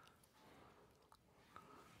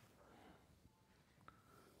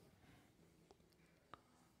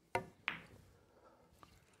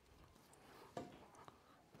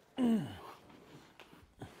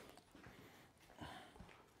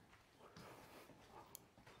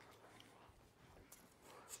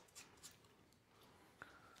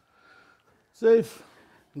 Safe.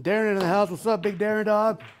 Darren in the house. What's up, big Darren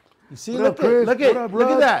dog? You see, What look up, Chris? at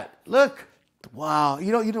look at that. Look. Wow.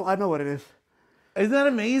 You know. I know what it is. Isn't that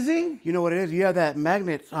amazing? You know what it is? You have that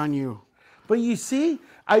magnet on you. But you see,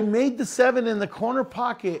 I made the 7 in the corner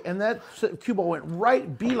pocket, and that cue ball went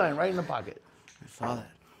right, beeline, right in the pocket. I saw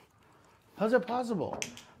that. How's that possible?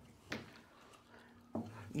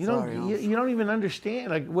 You Sorry, don't even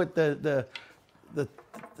understand like what the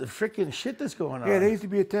freaking shit that's going on. Yeah, there used to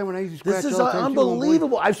be a time when I used to scratch. This is all the time, too,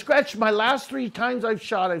 unbelievable. I've scratched my last 3 times I've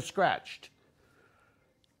shot. I've scratched,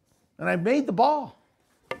 and I made the ball.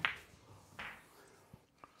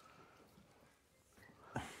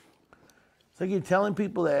 It's like you're telling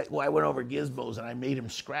people that, well, I went over Gizmos and I made him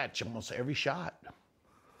scratch almost every shot.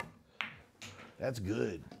 That's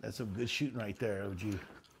good. That's some good shooting right there, OG.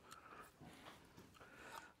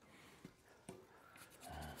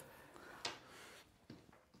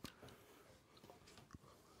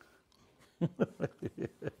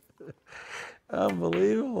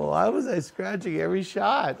 Unbelievable. Why was I scratching every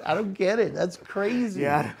shot? I don't get it. That's crazy.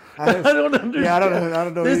 Yeah, I don't understand. Yeah, I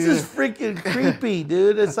don't know. This is freaking creepy,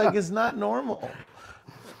 dude. It's like it's not normal.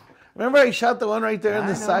 Remember I shot the one right there in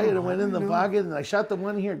the side and it went in the pocket, and I shot the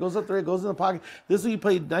one here. It goes up there, it goes in the pocket. This one you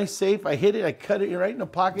played nice safe. I hit it, I cut it right in the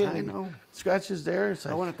pocket. I know. Scratches there. It's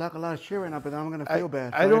like, I want to talk a lot of shit right now, but I'm gonna feel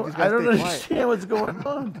bad. I don't understand what's going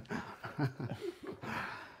on.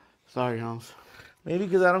 Sorry, Holmes. Maybe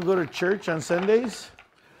because I don't go to church on Sundays.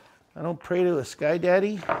 I don't pray to a sky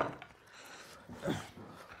daddy.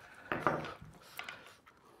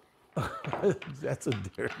 That's what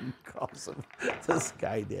Darren calls him, the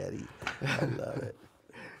sky daddy. I love it.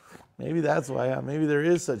 Maybe that's why maybe there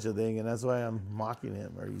is such a thing, and that's why I'm mocking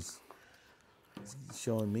him, or he's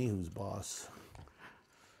showing me who's boss.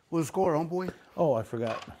 What's the score, homeboy? Oh, I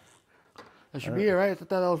forgot. That should be it, right? I thought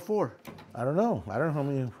that was 4. I don't know. I don't know how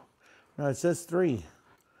many. No, it says 3,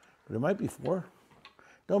 but it might be 4.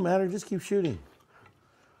 Don't matter. Just keep shooting.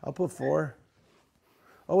 I'll put 4.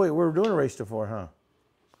 Oh wait, we're doing a race to 4, huh?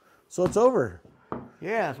 So it's over.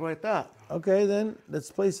 Yeah, that's what I thought. Okay, then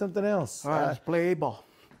let's play something else. All right, let's play A-ball.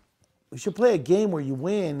 We should play a game where you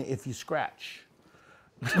win if you scratch.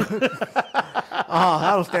 Oh,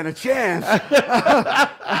 I don't stand a chance.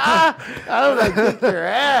 I don't like kick your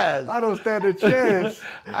ass. I don't stand a chance.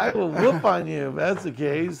 I will whoop on you if that's the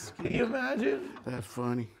case. Can you imagine? That's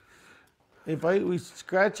funny. If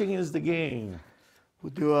scratching is the game.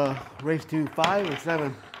 We'll do a race to 5 or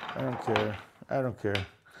 7. I don't care. I don't care.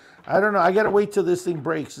 I don't know. I gotta wait till this thing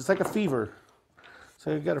breaks. It's like a fever.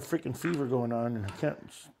 So I got a freaking fever going on, and I can't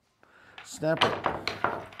snap it.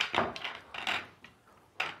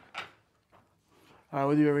 All right,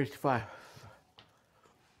 we'll do a race to 5.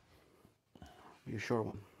 Be a short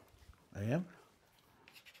one. I am?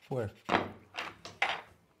 Where?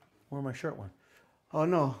 Where my short one? Oh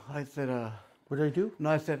no, I said What did I do?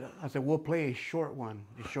 no, I said we'll play a short one,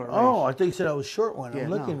 a short race. Oh, I think you said I was short one. Yeah, I'm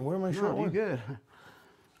looking. no. Where am I short No, one? you good.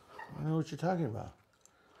 I don't know what you're talking about.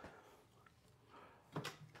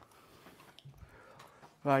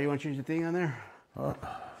 All right, you want to change the thing on there?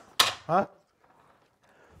 Huh?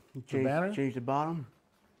 Change, banner? change the bottom.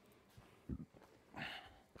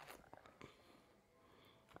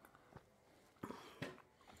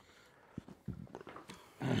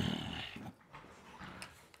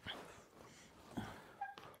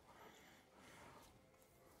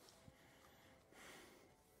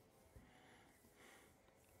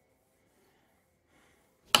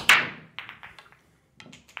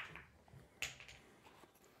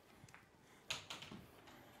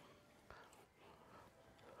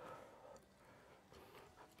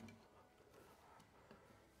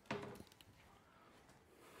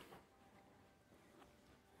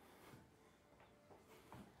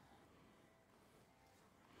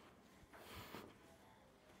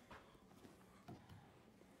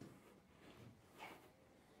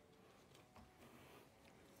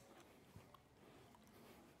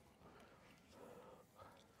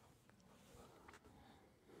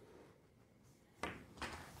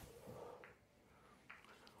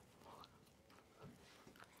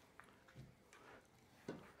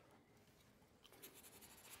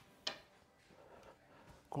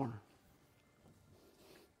 corner.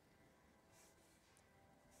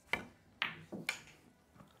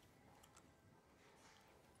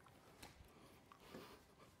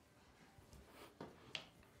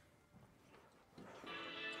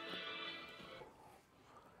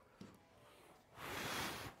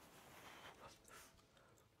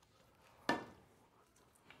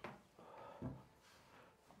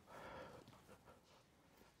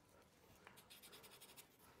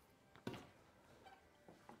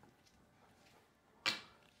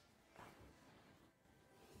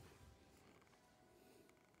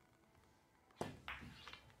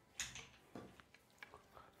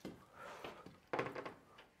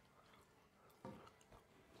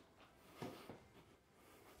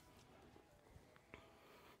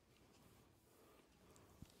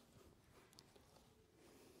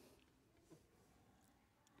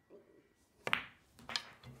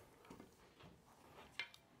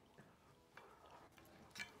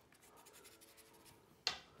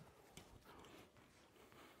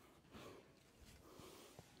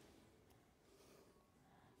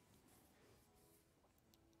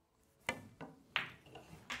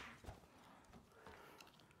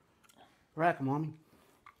 Rack, mommy.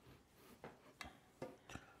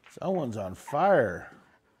 Someone's on fire.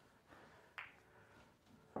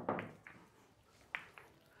 I want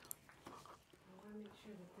to make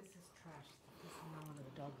sure that this is trash. This is not one of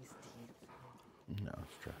the doggies' teeth. No,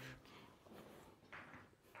 it's trash.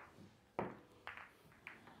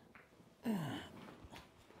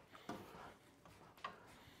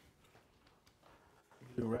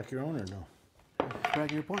 You rack your own or no?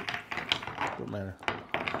 Rack your point. Don't matter.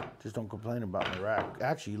 Just don't complain about my rack.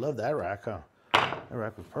 Actually, you love that rack, huh? That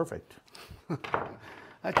rack was perfect.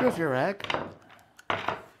 I trust your rack.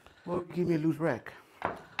 Well, give me a loose rack.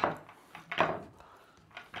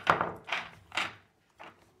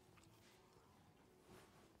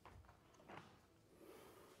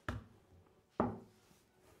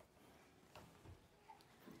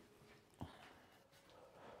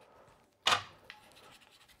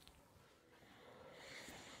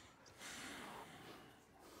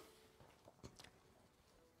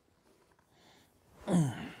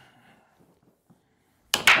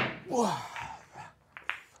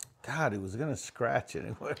 God, it was gonna scratch it.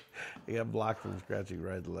 It got blocked from scratching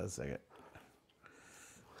right at the last second.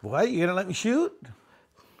 What? You gonna let me shoot?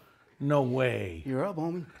 No way. You're up,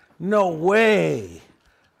 homie. No way.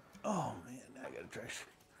 Oh man, now I gotta try.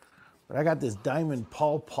 But I got this diamond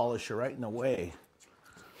paw polisher right in the way.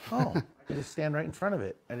 Oh, I just stand right in front of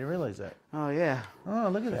it. I didn't realize that. Oh, yeah. Oh,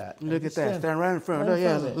 look at that. Look at that. Stand right in front. right in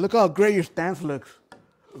Yeah, front of it. look how great your stance looks.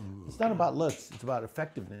 It's not about looks. It's about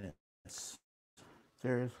effectiveness.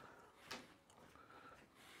 Serious.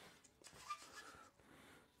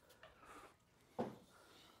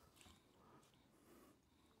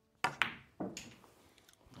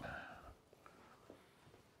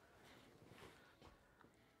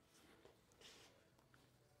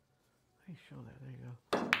 Show that. There you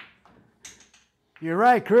go. You're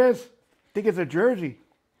right, Chris. I think it's a jersey.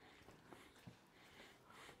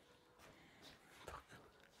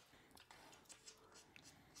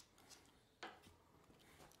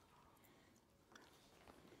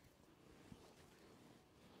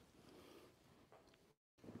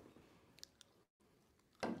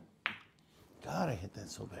 God, I hit that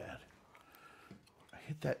so bad. I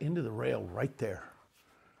hit that into the rail right there.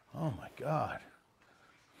 Oh my God.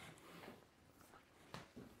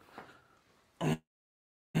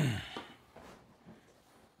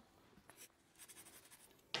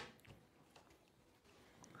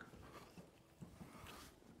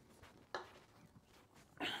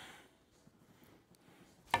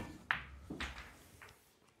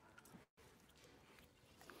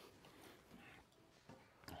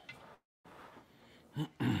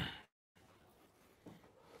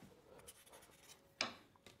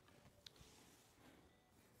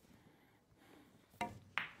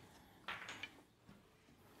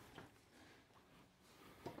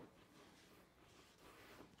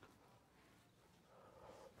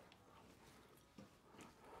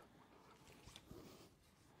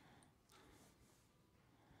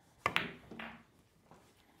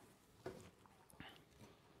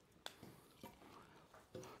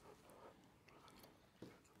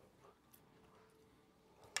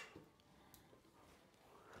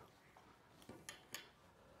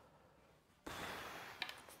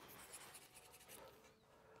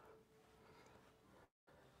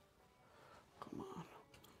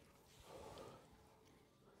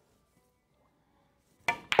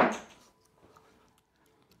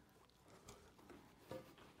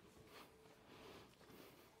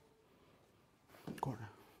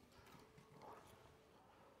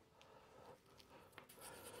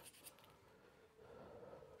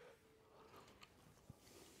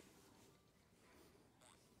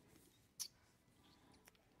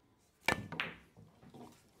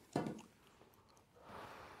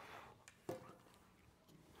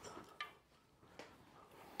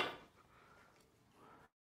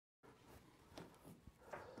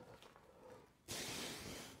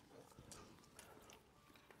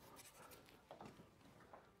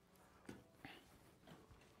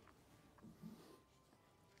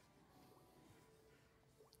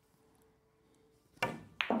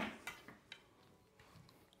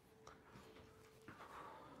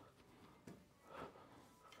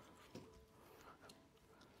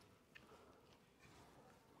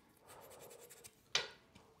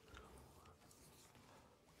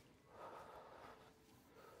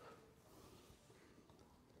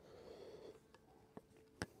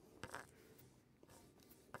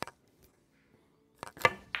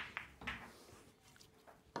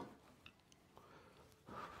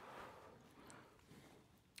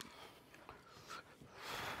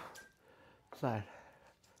 outside.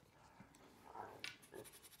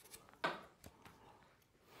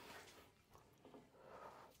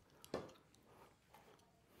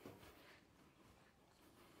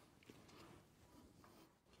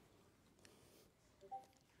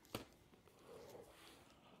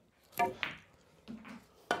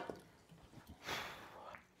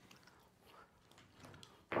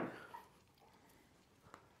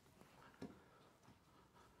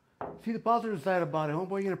 See the positive side about it,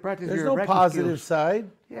 homeboy. You gotta practice There's your no racking positive skills. side.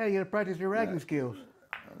 Yeah, you gotta practice your racking skills.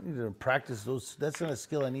 I need to practice those. That's not a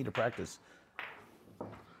skill I need to practice.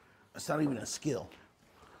 It's not even a skill.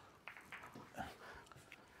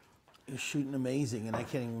 You're shooting amazing, and I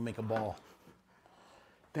can't even make a ball.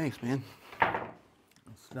 Thanks, man.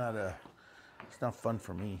 It's not fun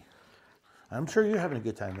for me. I'm sure you're having a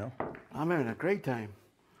good time though. I'm having a great time.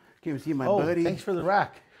 Came to see my Oh, buddy. thanks for the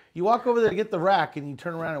rack. You walk over there to get the rack, and you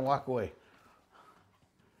turn around and walk away.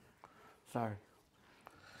 Sorry.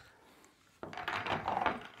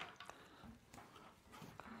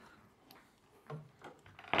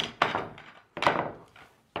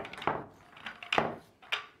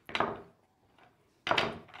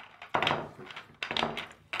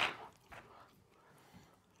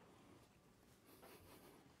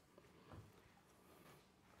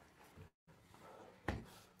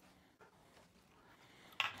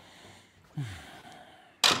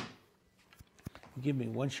 Give me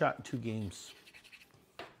 1 shot in 2 games.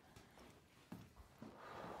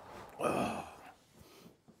 Wow.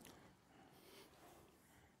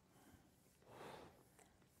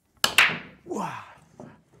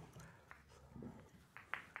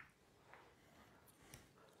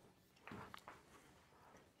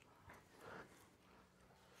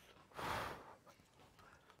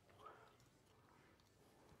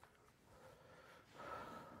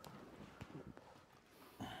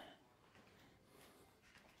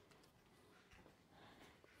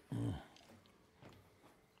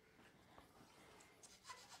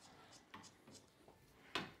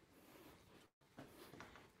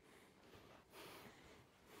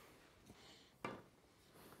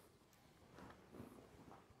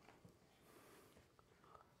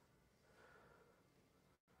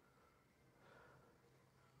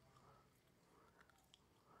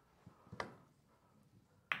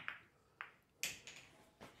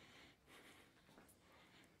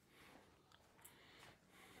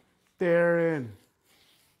 They're in.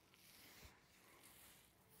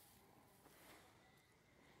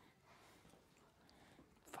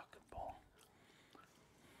 Fucking ball.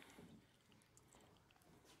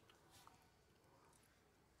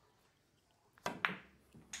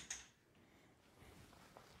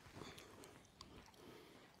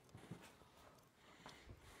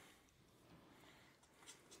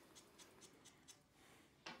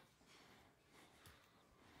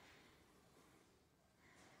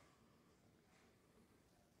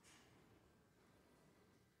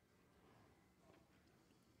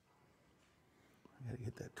 I gotta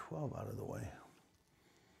get that 12 out of the way.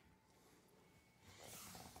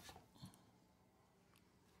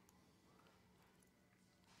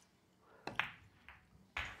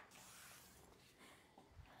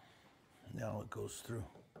 Now it goes through.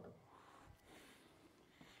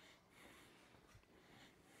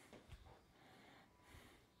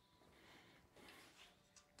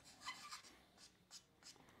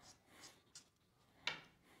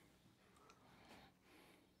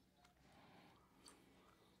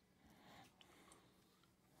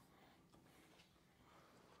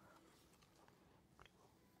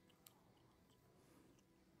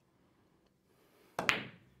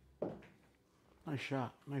 Nice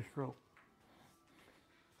shot. Nice throw.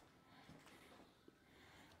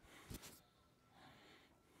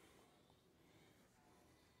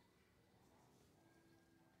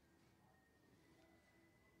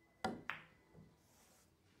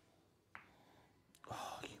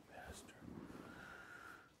 Oh, you bastard.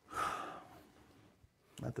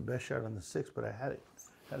 Not the best shot on the 6, but I had it.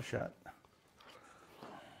 Had a shot.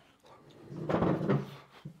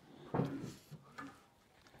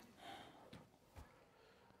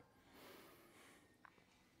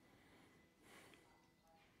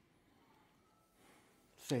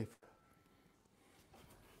 Safe.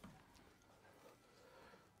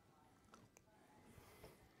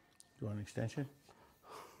 Do you want an extension?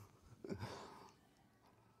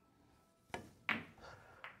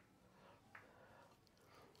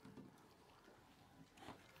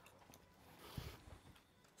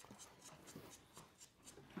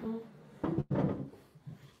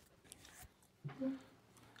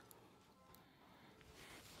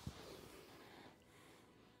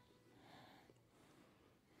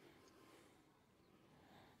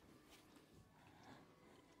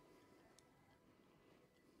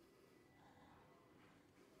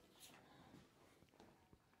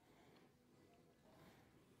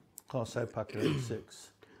 Call side pocket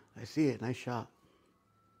 86. I see it. Nice shot.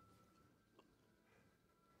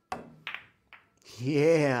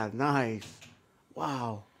 Yeah, nice.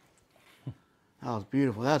 Wow. That was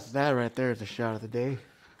beautiful. That right there is the shot of the day.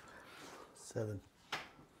 7.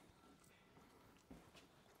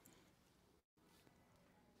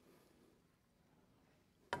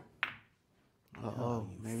 Uh-oh,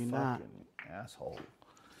 You maybe not. fucking asshole.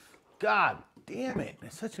 God damn it.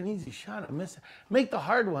 It's such an easy shot. I miss it. Make the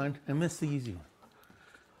hard one and miss the easy one.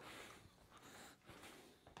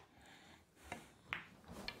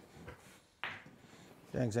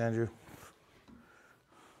 Thanks, Andrew.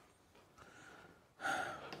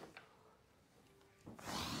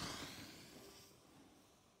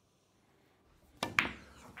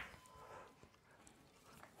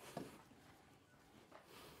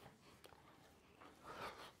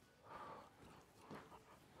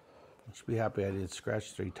 I should be happy I did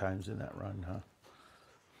scratch 3 times in that run, huh?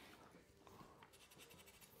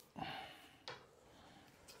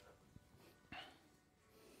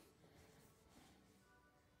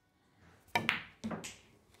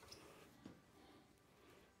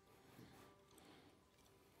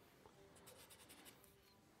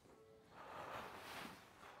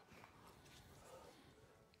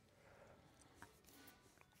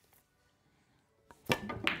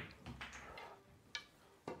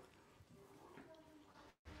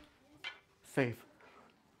 Safe.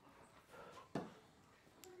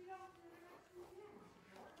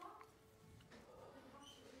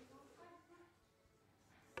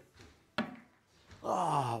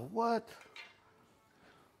 Oh, what?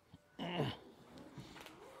 Wow,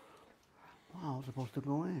 I was supposed to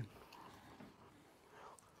go in.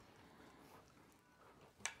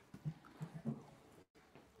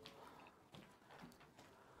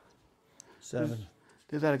 Seven.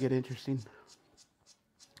 This ought to get interesting.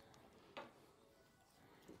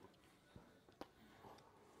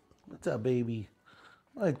 What's up, baby?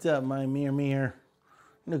 What's up, my mirror?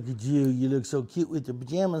 Look at you. You look so cute with your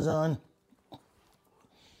pajamas on.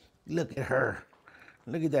 Look at her.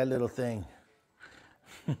 Look at that little thing.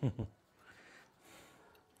 Get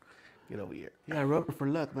over here. Yeah, rubber for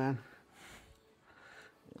luck, man.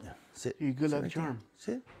 Yeah. Sit. You good Sit luck right charm.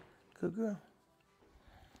 there. Sit. Good girl.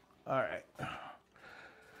 All right.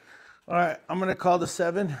 All right. I'm going to call the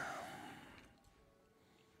 7.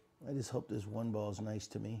 I just hope this one ball is nice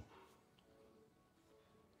to me.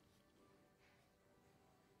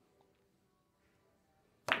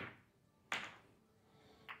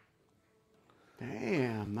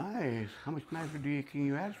 Damn, nice. How much nicer can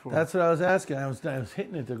you ask for? That's what I was asking. I was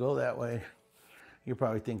hitting it to go that way. You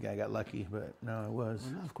probably think I got lucky, but no, I was.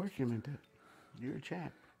 Well, no, of course you meant it. You're a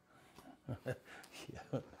champ. Yeah,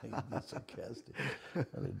 he's sarcastic. What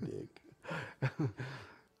a dick.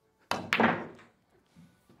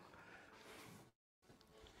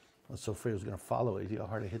 I was so afraid I was going to follow it. See how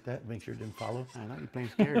hard I hit that? Make sure it didn't follow. I know you're playing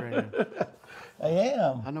scared right now. I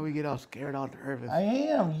am. I know we get all scared, all nervous. I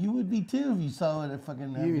am. You would be too if you saw it.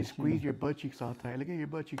 Fucking. You even squeeze your butt cheeks all tight. Look at your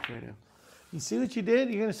butt cheeks right now. You see what you did?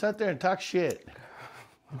 You're gonna sit there and talk shit.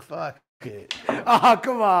 Fuck it. Oh,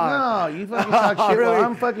 come on. No, you fucking talk shit Really? while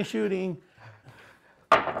I'm fucking shooting.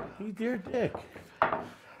 You're a dick.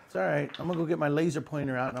 It's all right. I'm gonna go get my laser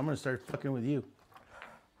pointer out and I'm gonna start fucking with you.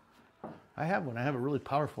 I have one. I have a really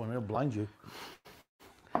powerful one. It'll blind you.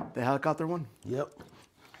 The helicopter one? Yep.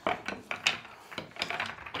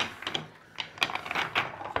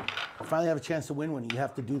 I finally have a chance to win one. You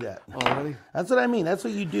have to do that. Oh, really? That's what I mean. That's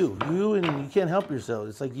what you do. You can't help yourself.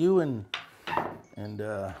 It's like you and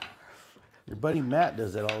your buddy Matt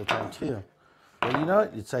does that all the time too. But you know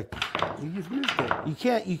what? It's like You just missed it.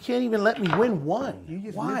 you can't even let me win one. You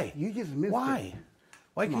just Why? Missed, you just missed Why? it.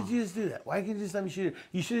 Why couldn't you just do that? Why couldn't you just let me shoot it?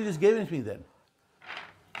 You should have just given it to me then.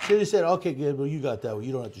 Should have said, okay, good, well, you got that one.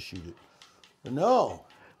 You don't have to shoot it. But no.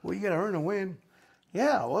 Well, you got to earn a win.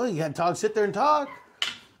 Yeah, well, you got to talk, sit there and talk.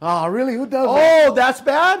 Oh, really? Who does that? Oh, that's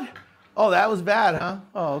bad? Oh, that was bad, huh?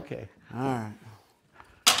 Oh, okay. All right.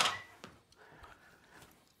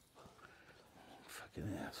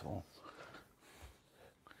 Fucking asshole.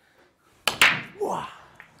 Mom,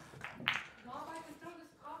 I can throw this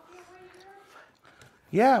coffee away here?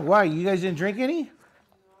 Yeah, why? You guys didn't drink any?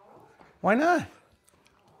 Why not?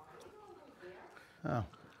 Oh,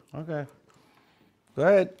 okay. Go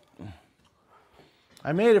ahead.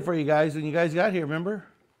 I made it for you guys when you guys got here, remember?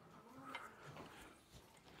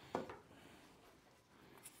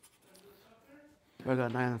 I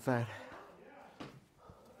got 9 inside.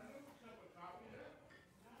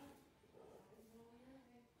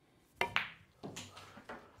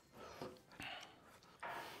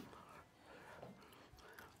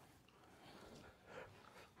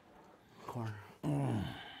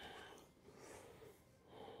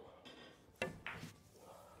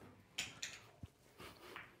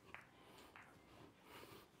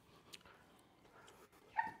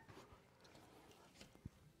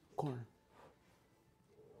 corner.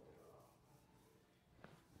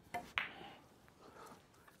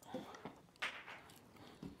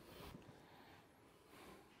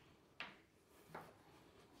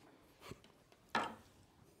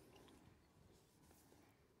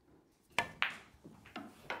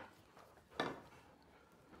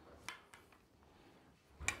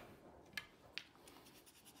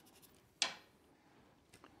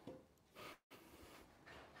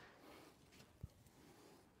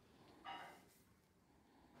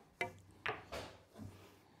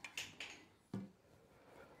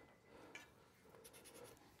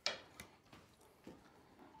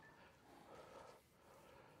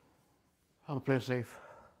 I'm gonna play it safe.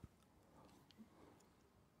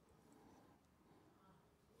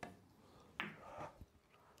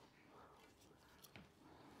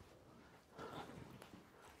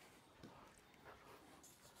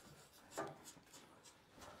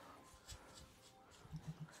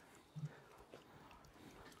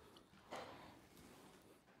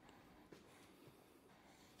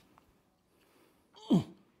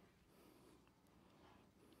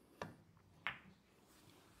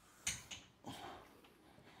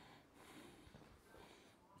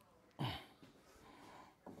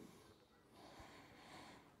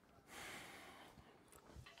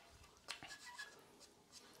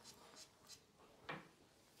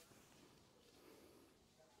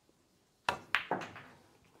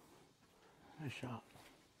 Nice shot.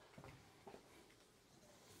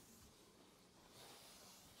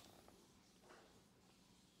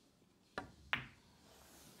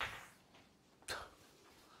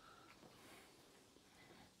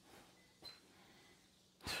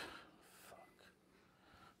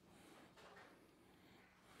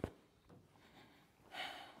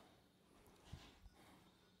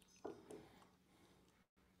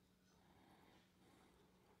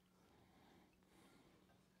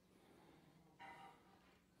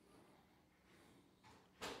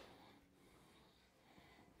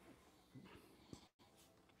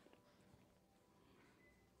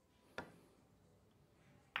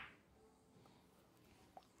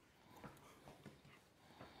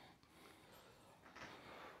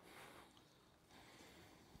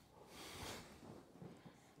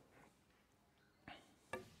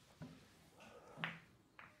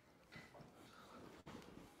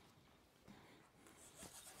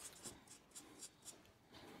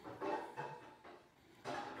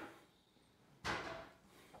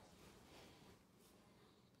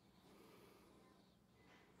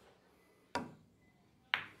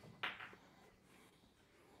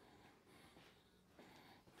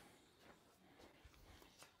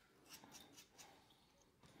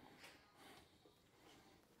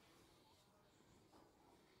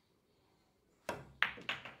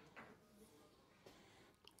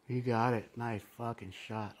 You got it. Nice fucking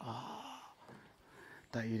shot. Oh,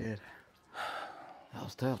 thought you did. That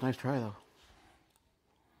was tough. Nice try, though.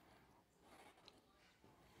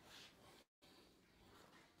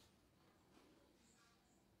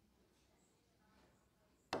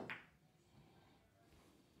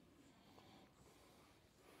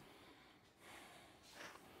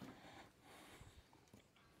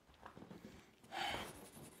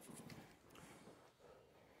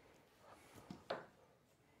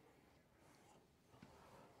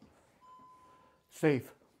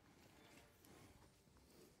 Safe.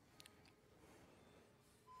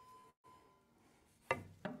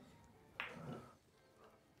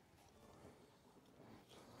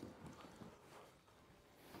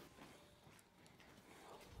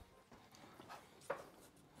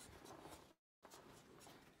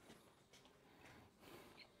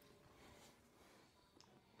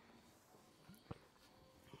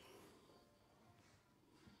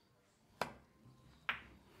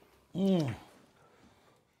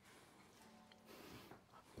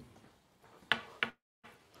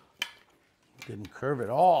 Didn't curve at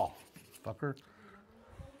all, fucker.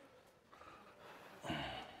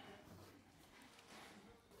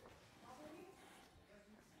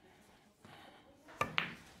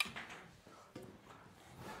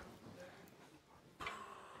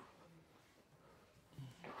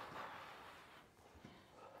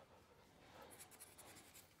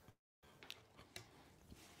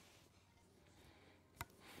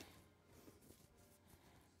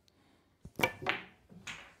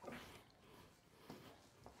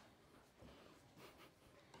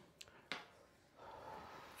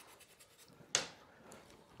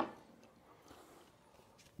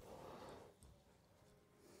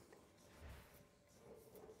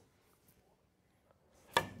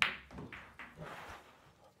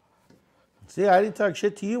 See, I didn't talk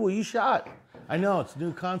shit to you. Well, you shot. I know it's a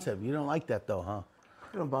new concept. You don't like that though, huh?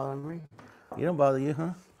 You don't bother me. You don't bother you,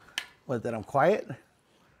 huh? What, that I'm quiet?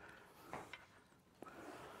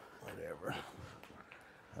 Whatever.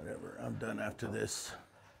 Whatever. I'm done after this.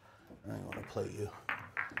 I ain't gonna play you.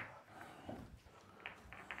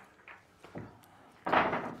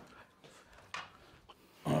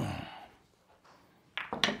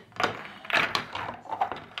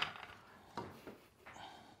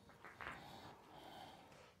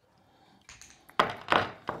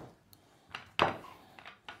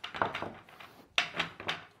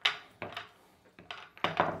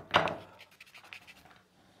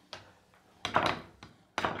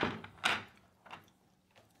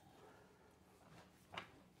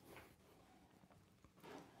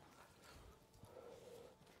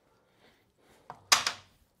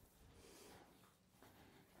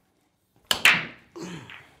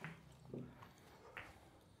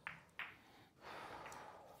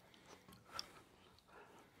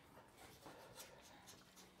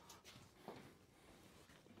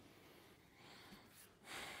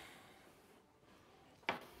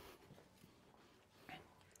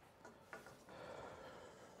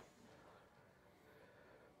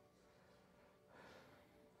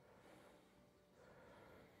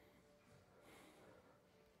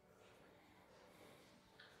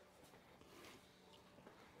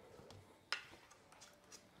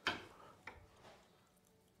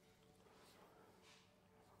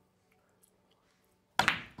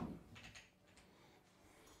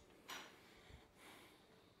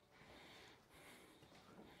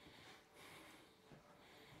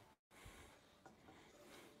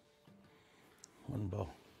 One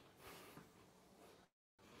ball.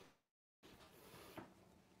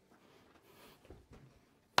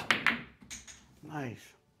 Nice.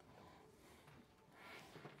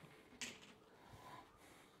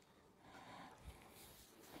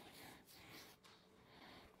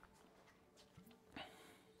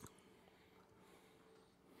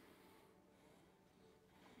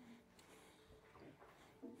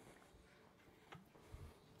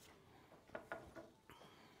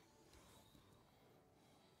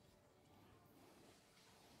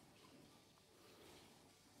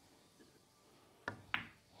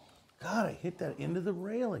 God, I hit that into the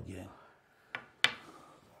rail again.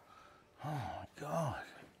 Oh my God.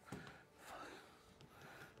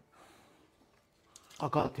 I'll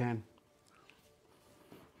call it 10.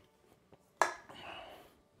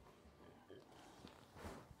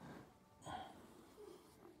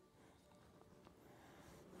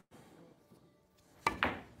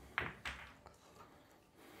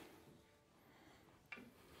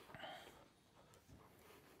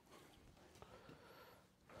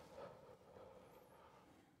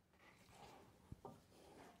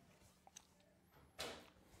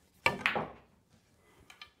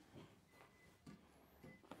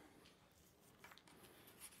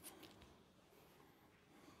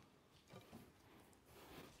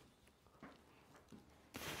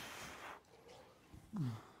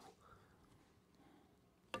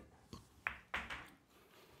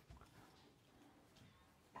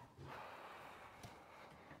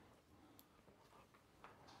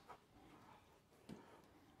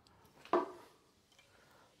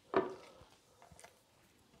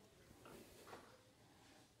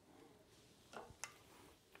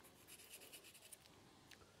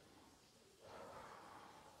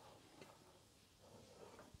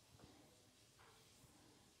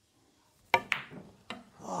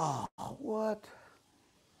 Oh, what?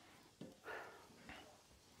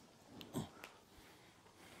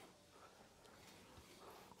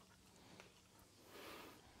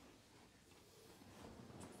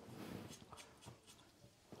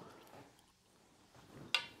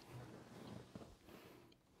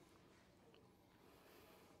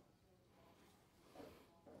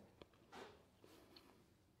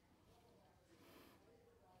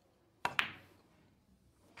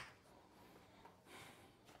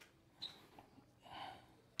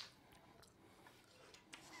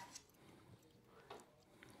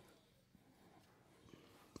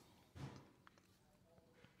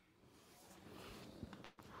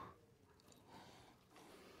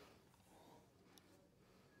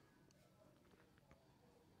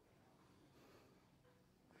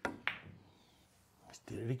 Just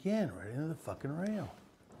did it again, right into the fucking rail.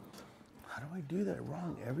 How do I do that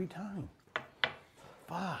wrong every time?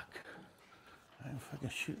 Fuck. I'm fucking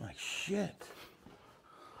shooting like shit.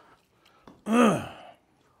 Ugh.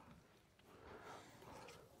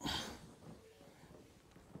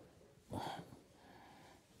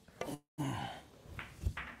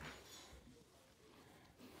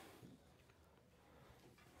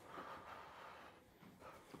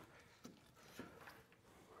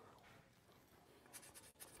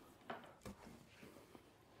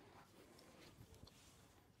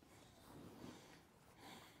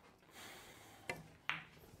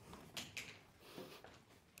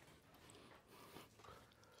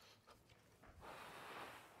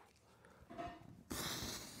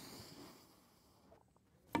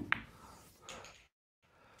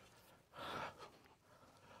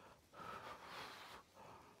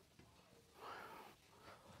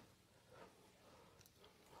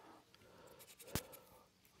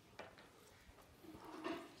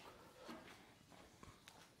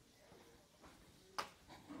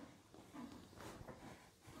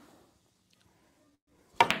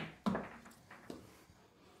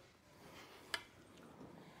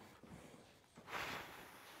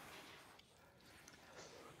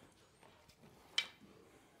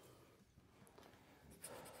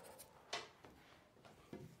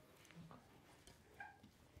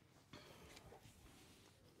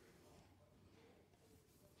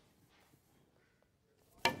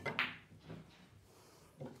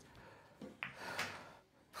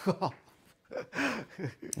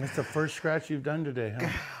 That's the first scratch you've done today, huh?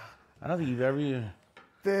 I don't think you've ever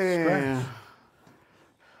Damn. scratched.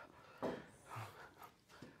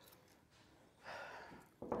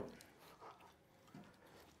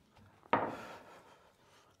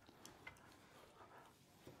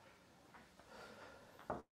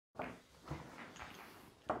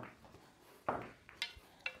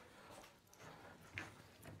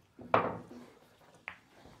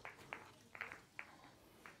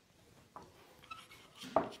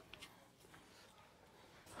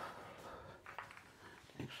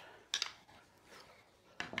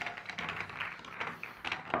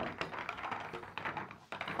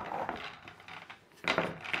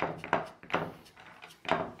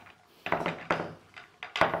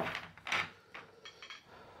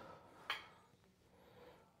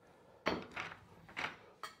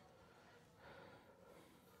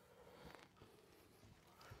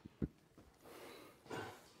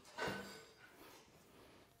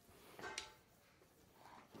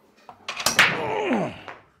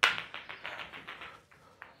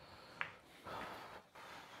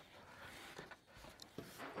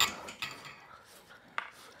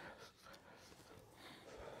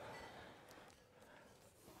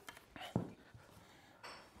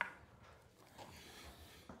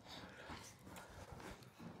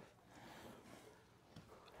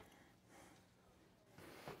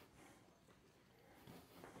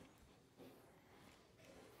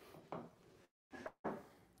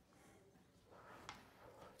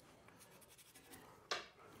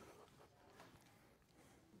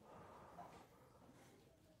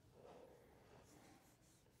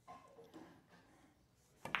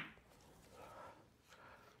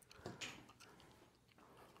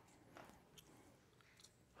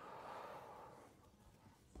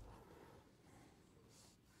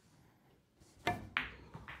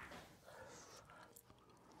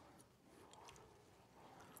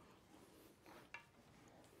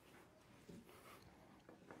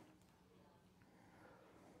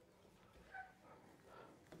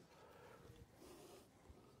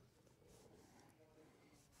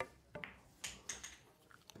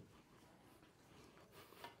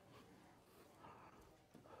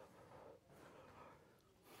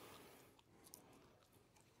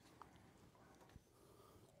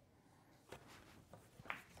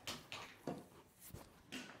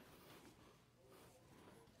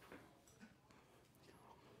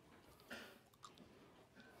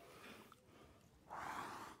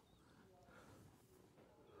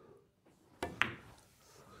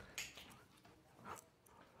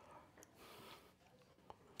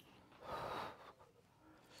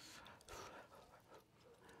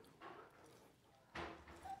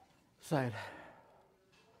 Side.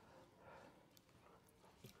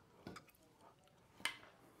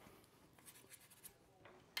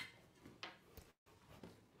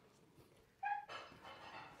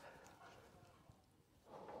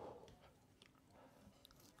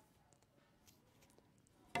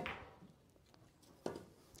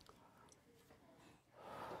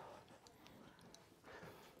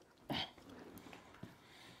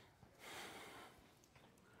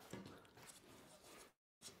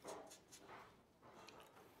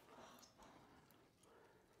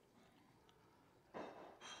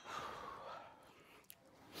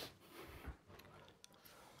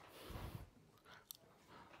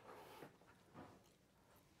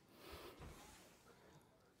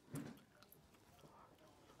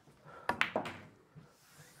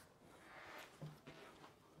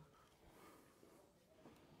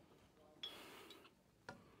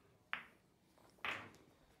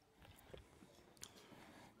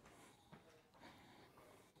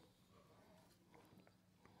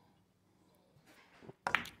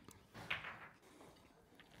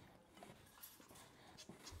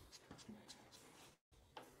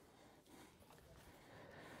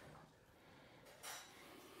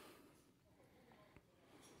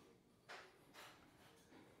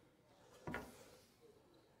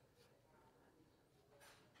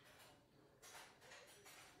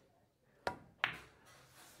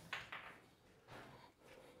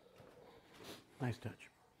 Nice touch.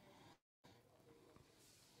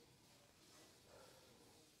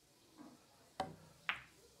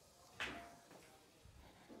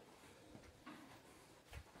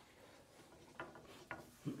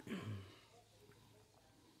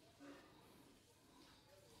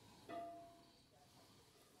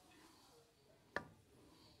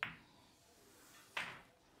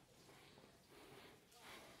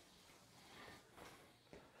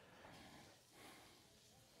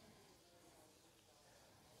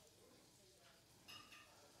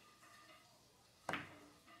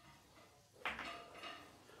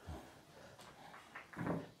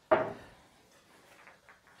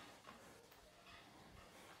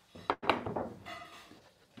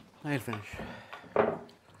 Nice finish.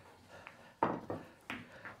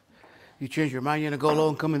 You change your mind, you're gonna go low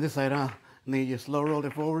and come in this side, huh? And then you just slow rolled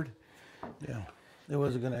it forward. Yeah, it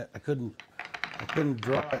wasn't gonna. I couldn't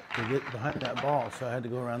draw it to get behind that ball, so I had to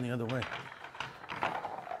go around the other way.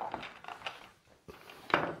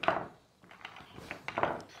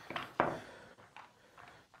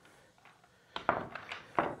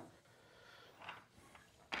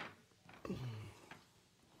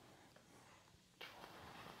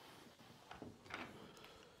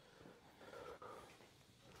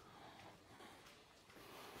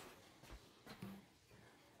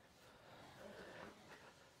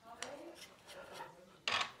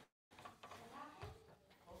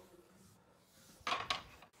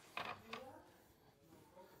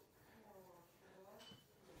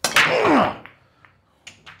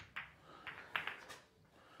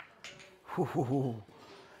 Ooh,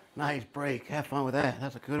 nice break. Have fun with that.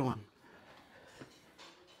 That's a good one.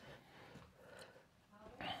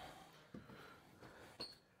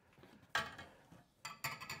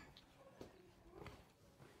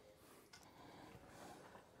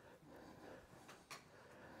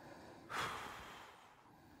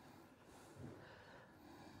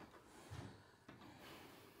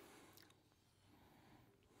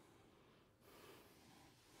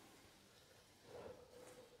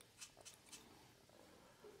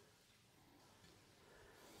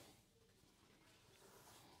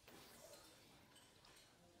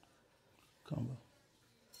 Combo.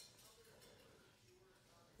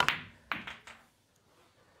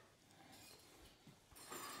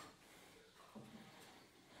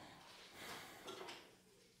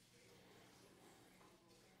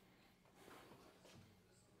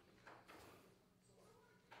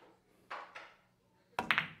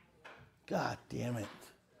 God damn it.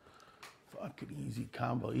 Fucking easy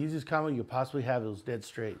combo. Easiest combo you could possibly have was dead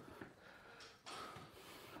straight.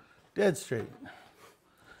 Dead straight.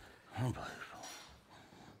 Unbelievable.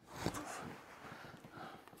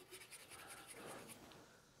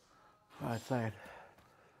 Right side.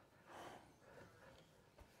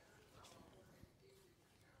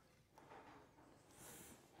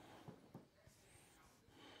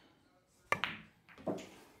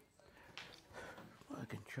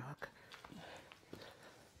 Fucking truck.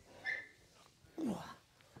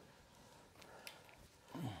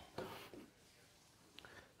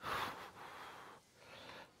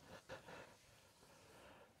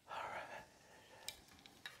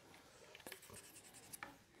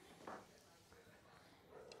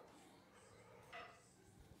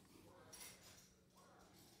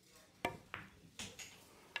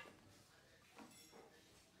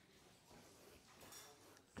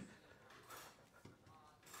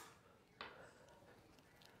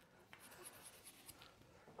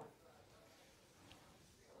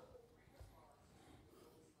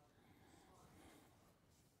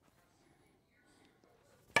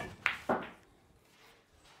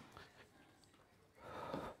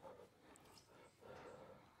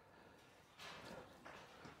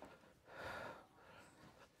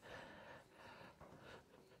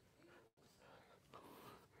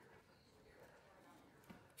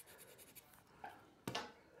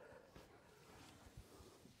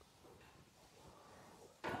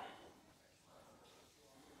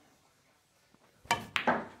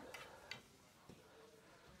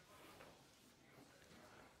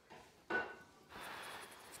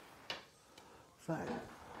 Side.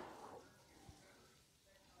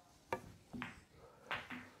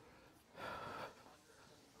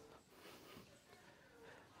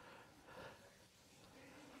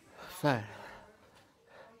 Side.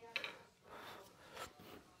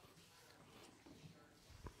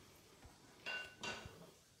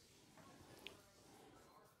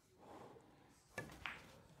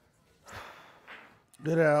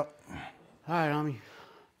 Good out. All right, homie.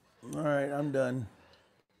 All right, I'm done.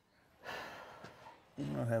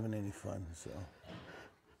 I'm not having any fun, so.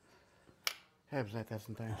 Happens like that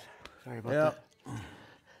sometimes. Sorry about Yeah. that.